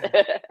go with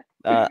it.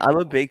 I'm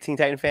a big Teen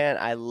Titan fan.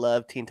 I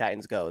love Teen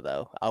Titans Go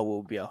though. I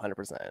will be 100%.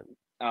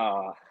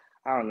 Oh,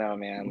 I don't know,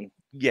 man.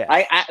 Yeah.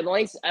 The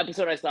only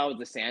episode I saw was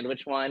the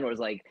sandwich one, where it was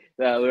like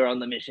we were on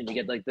the mission to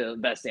get like the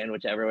best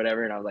sandwich ever,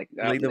 whatever. And I was like,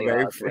 oh, Like the they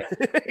very lost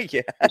it.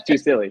 yeah. It was too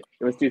silly.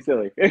 It was too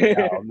silly.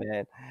 Oh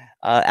man.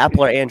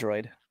 Apple or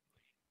Android?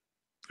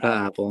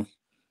 Apple.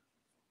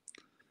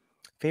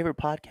 Favorite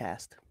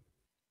podcast?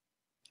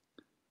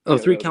 Oh,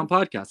 3 Count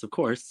podcast, of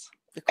course.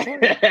 I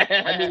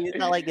mean, it's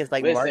not like it's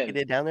like Listen.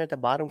 marketed down there at the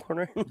bottom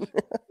corner.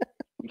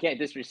 You can't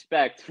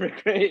disrespect.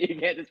 You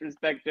can't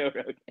disrespect Joe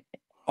Rogan.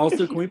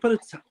 Also, can we put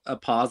a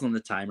pause on the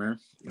timer?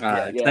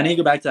 I Yeah. need to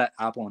go back to that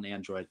Apple and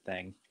Android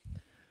thing.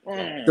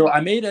 So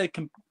I made a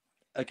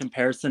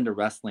comparison to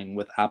wrestling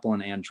with Apple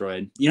and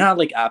Android. You know how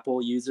like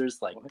Apple users,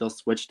 like they'll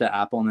switch to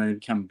Apple and then they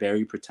become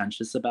very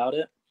pretentious about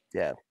it?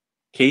 Yeah.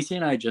 Casey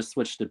and I just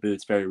switched to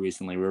Boots very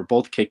recently. We were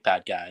both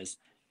kickpad guys.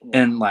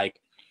 And like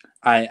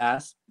I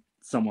asked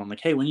someone like,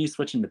 hey, when are you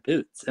switching to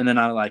Boots? And then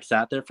I like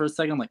sat there for a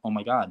second, like, oh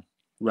my God,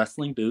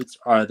 wrestling boots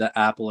are the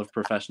Apple of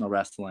professional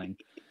wrestling.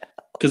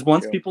 Because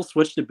once people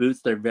switch to Boots,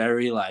 they're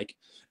very like,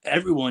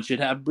 everyone should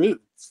have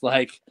Boots.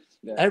 Like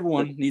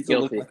everyone needs to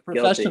look like a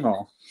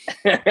professional.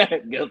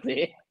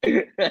 Guilty.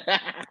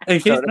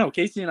 And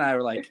Casey and I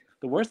were like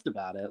the worst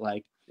about it.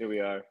 Like Here we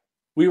are.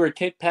 we were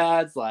kick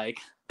pads, like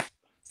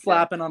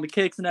slapping on the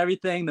kicks and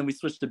everything. Then we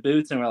switched to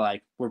Boots and we're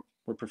like, we're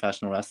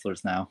professional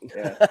wrestlers now.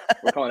 Yeah.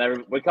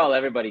 We call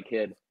everybody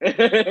kid.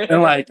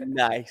 And like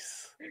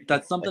Nice.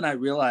 that's something I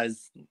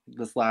realized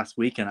this last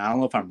weekend. I don't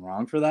know if I'm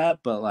wrong for that,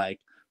 but like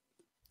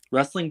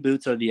wrestling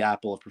boots are the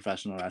Apple of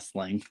professional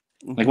wrestling.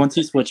 Like once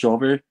you switch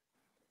over,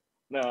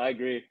 No, I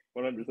agree.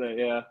 100%.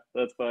 Yeah,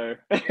 that's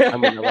fire.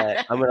 I'm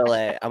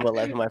gonna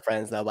let my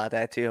friends know about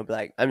that too. I'll be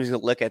like, I'm just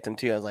gonna look at them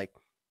too. I was like,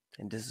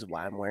 and this is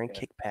why I'm wearing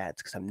kick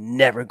pads, because I'm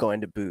never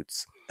going to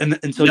Boots. And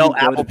until No you go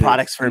to Apple Boots,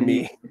 products for then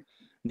me.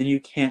 then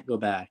you can't go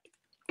back.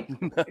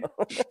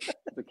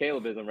 It's a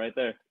Calebism right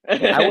there.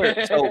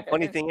 So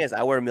funny thing is,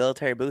 I wear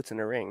military boots in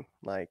the ring.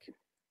 Like,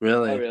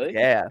 Really? Oh, really?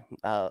 yeah,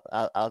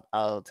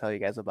 I'll tell you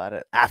guys about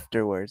it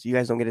afterwards. You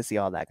guys don't get to see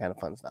all that kind of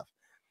fun stuff.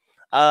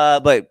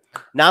 But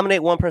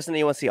nominate one person that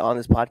you want to see on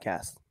this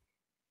podcast.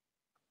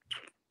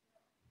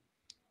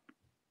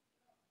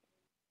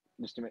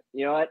 Just a minute.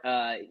 You know what?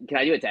 Can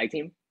I do a tag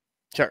team?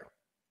 Sure.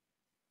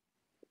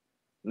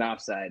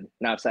 Knopside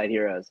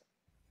Heroes.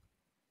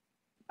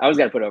 I always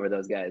got to put over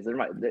those guys.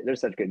 They're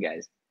such good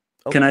guys.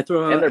 Okay. Can I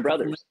throw And a they're couple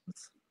brothers.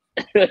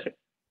 minutes?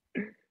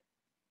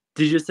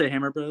 Did you just say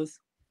Hammer Bros?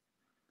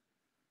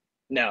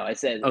 No, I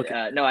said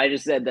Okay. no. I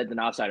just said that the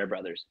Knopside are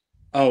brothers.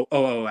 Oh,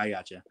 I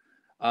gotcha.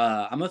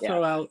 I'm gonna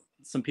throw out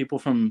some people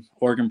from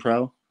Oregon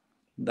Pro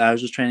that I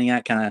was just training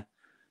at, kind of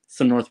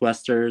some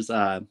Northwesters.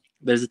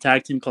 There's a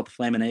tag team called the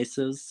Flamin'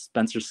 Aces,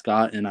 Spencer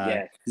Scott and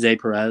Zay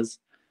Perez.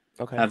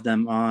 Okay. Have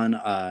them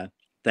on.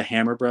 The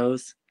Hammer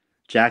Bros,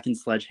 Jack and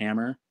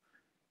Sledgehammer.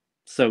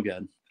 So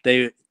good.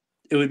 It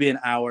would be an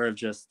hour of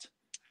just,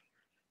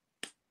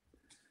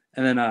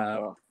 and then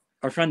our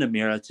friend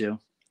Amira too.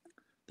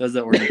 Those are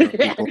the Oregon Pro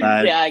people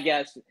that Yeah, I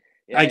guess.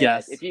 Yeah, I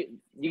guess. if you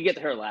get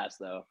her last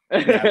though.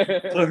 Yeah,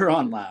 put her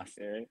on last.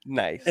 Yeah.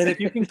 Nice. And if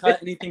you can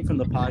cut anything from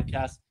the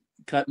podcast,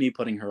 cut me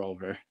putting her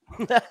over.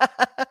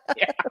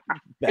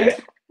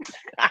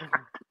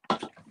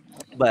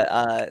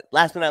 But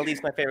last but not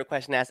least, my favorite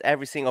question to ask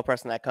every single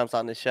person that comes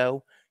on the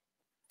show: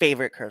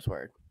 favorite curse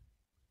word.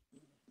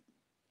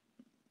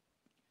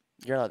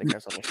 You're allowed to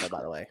curse on the show,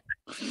 by the way,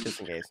 just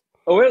in case.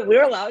 Oh,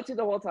 we're allowed to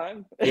the whole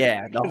time?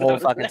 Yeah, the whole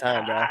fucking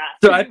time, bro.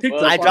 So I picked.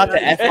 Well, I up dropped on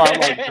the that. F-bomb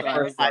like the I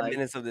was first 5 like,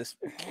 minutes of this.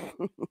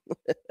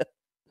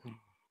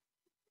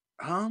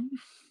 Oh,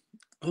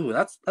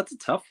 that's a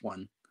tough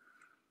one.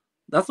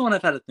 That's the one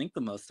I've had to think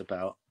the most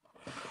about.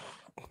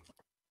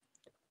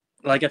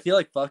 Like, I feel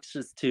like fuck's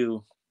just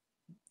too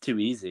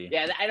easy.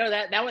 Yeah, I know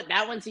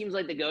that one seems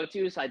like the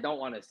go-to, so I don't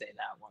want to say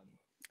that one.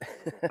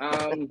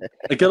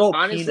 A good old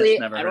honestly, penis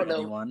never I don't hurt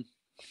know. anyone.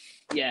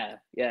 Yeah.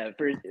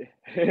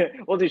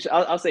 Well, dude,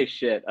 I'll say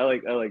shit. I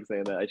like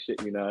saying that. I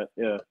shit you not.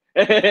 Yeah.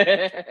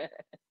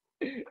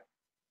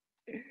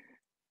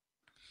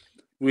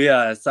 We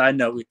side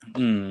note,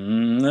 you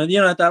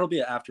know, that'll be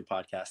an after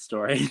podcast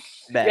story.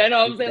 Yeah,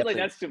 no, I'm saying like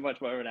that's too much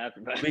more of an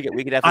after. We could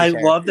definitely. I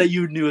share love it. that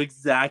you knew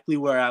exactly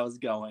where I was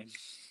going.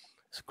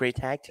 It's a great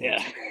tag team.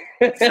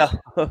 Yeah. So,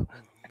 all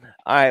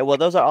right. Well,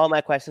 those are all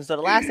my questions. So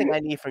the last thing I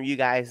need from you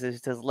guys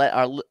is to let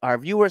our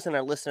viewers and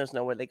our listeners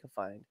know where they can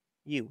find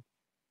you.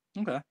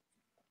 Okay.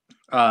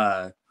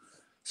 So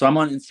I'm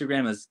on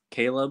Instagram as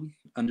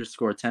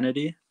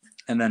Caleb_Tenedy,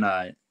 and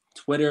then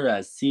Twitter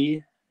as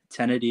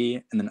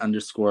C_Tenedy, and then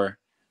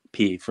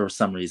 _P for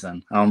some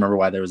reason. I don't remember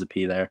why there was a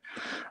P there.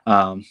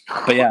 But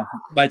yeah,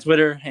 my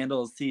Twitter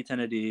handle is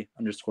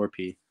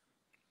C_Tenedy_P.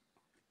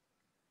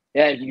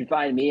 Yeah, if you can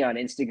find me on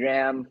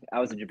Instagram, I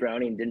was a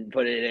jabroni and didn't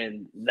put it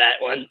in that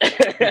one.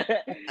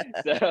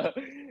 So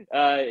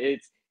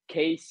it's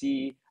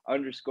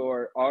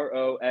KC_ROXXER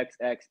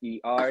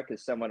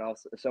because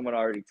someone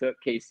already took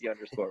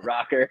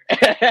KC_Rocker.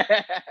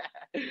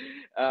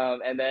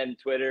 And then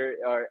Twitter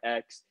or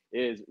X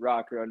is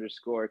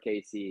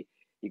Rocker_KC.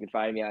 You can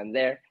find me on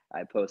there.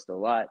 I post a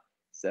lot,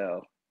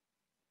 so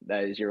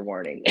that is your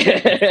warning.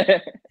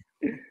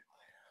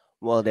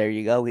 Well, there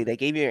you go. They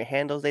gave you your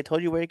handles. They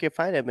told you where you could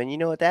find them. And you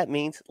know what that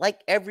means?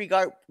 Like every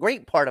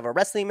great part of a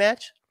wrestling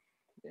match,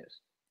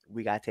 Yes.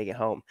 we got to take it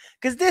home.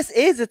 Because this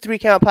is a 3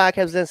 Count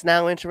podcast that's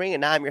now entering.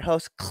 And I'm your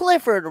host,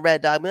 Clifford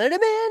Red Dog Miller, the man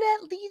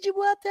that leads you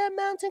up that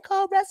mountain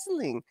called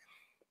wrestling.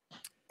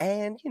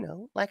 And, you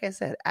know, like I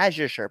said, as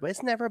your Sherpa,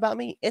 it's never about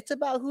me. It's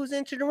about who's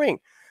into the ring.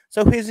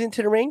 So who's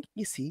into the ring?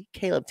 You see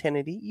Caleb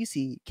Tenedy. You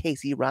see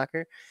KC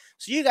Rocker.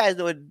 So you guys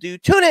know what to do.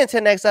 Tune in to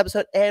the next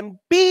episode and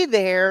be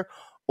there.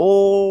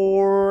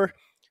 Or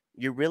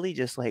you're really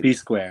just like Be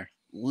square.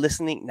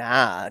 listening.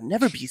 Nah,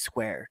 never be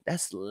square.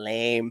 That's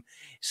lame.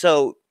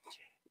 So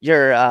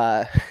you're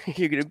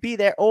you're gonna be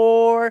there,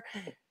 or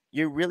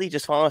you're really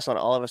just following us on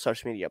all of our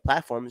social media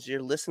platforms.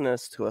 You're listening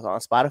to us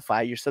on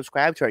Spotify. You're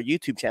subscribed to our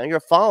YouTube channel.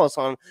 You're following us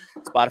on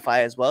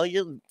Spotify as well.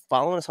 You're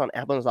following us on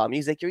Apple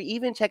Music. You're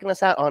even checking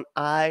us out on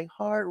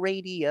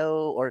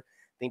iHeartRadio, or I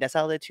think that's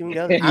how the tune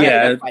goes.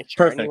 Yeah,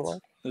 perfect.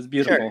 It's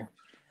beautiful. Sure.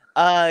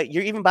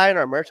 You're even buying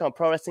our merch on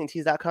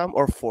ProWrestlingTees.com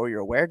or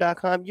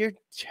ForYourWear.com. You're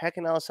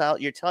checking us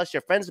out. You're telling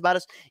your friends about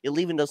us. You're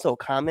leaving those little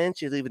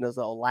comments. You're leaving those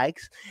little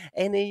likes.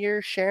 And then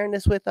you're sharing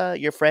this with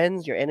your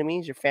friends, your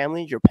enemies, your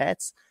family, your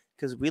pets,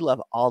 because we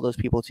love all those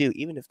people too,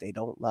 even if they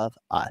don't love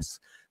us.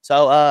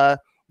 So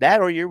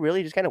that, or you're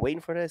really just kind of waiting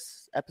for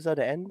this episode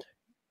to end.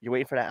 You're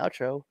waiting for that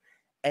outro.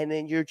 And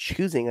then you're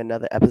choosing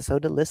another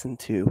episode to listen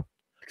to.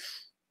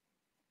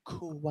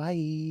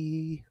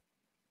 Kawaii.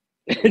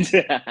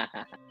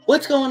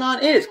 What's going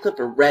on? It is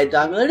Clifford Red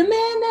Dog Miller, the man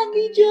that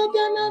leads you up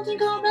that mountain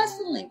called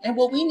wrestling. And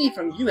what we need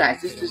from you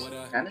guys is just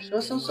kind of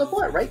show some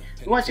support, right?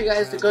 We want you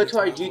guys to go to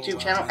our YouTube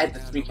channel at the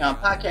 3 Count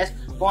Podcast,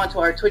 go on to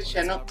our Twitch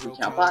channel, 3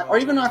 Count Pod, or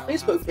even our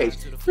Facebook page,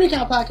 3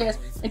 Count Podcast,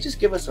 and just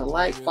give us a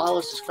like, follow,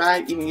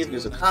 subscribe, even give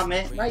us a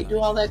comment, right? Do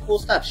all that cool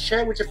stuff. Share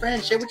it with your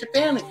friends, share it with your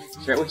family,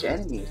 share it with your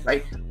enemies,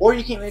 right? Or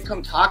you can even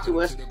come talk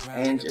to us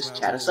and just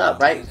chat us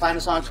up, right? Find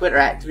us on Twitter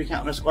at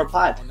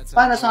 3Count_pod.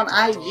 Find us on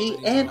IG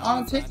and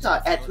on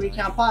TikTok at 3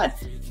 Count Pod.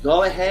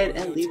 Go ahead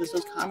and leave us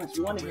those comments.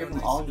 We want to hear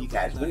from all of you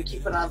guys. We're going to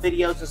keep putting on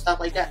videos and stuff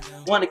like that.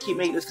 We want to keep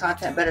making this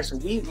content better, so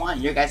we want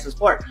your guys'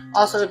 support.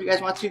 Also, if you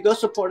guys want to, go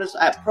support us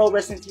at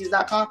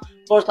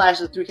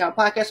ProWrestlingTees.com/the 3 Count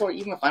Podcast, or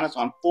even find us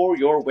on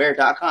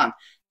ForYourWear.com.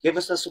 Give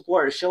us the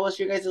support. Show us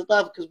your guys'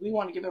 love, because we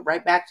want to give it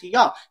right back to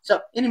y'all.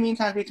 So, in the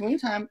meantime,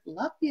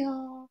 love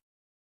y'all.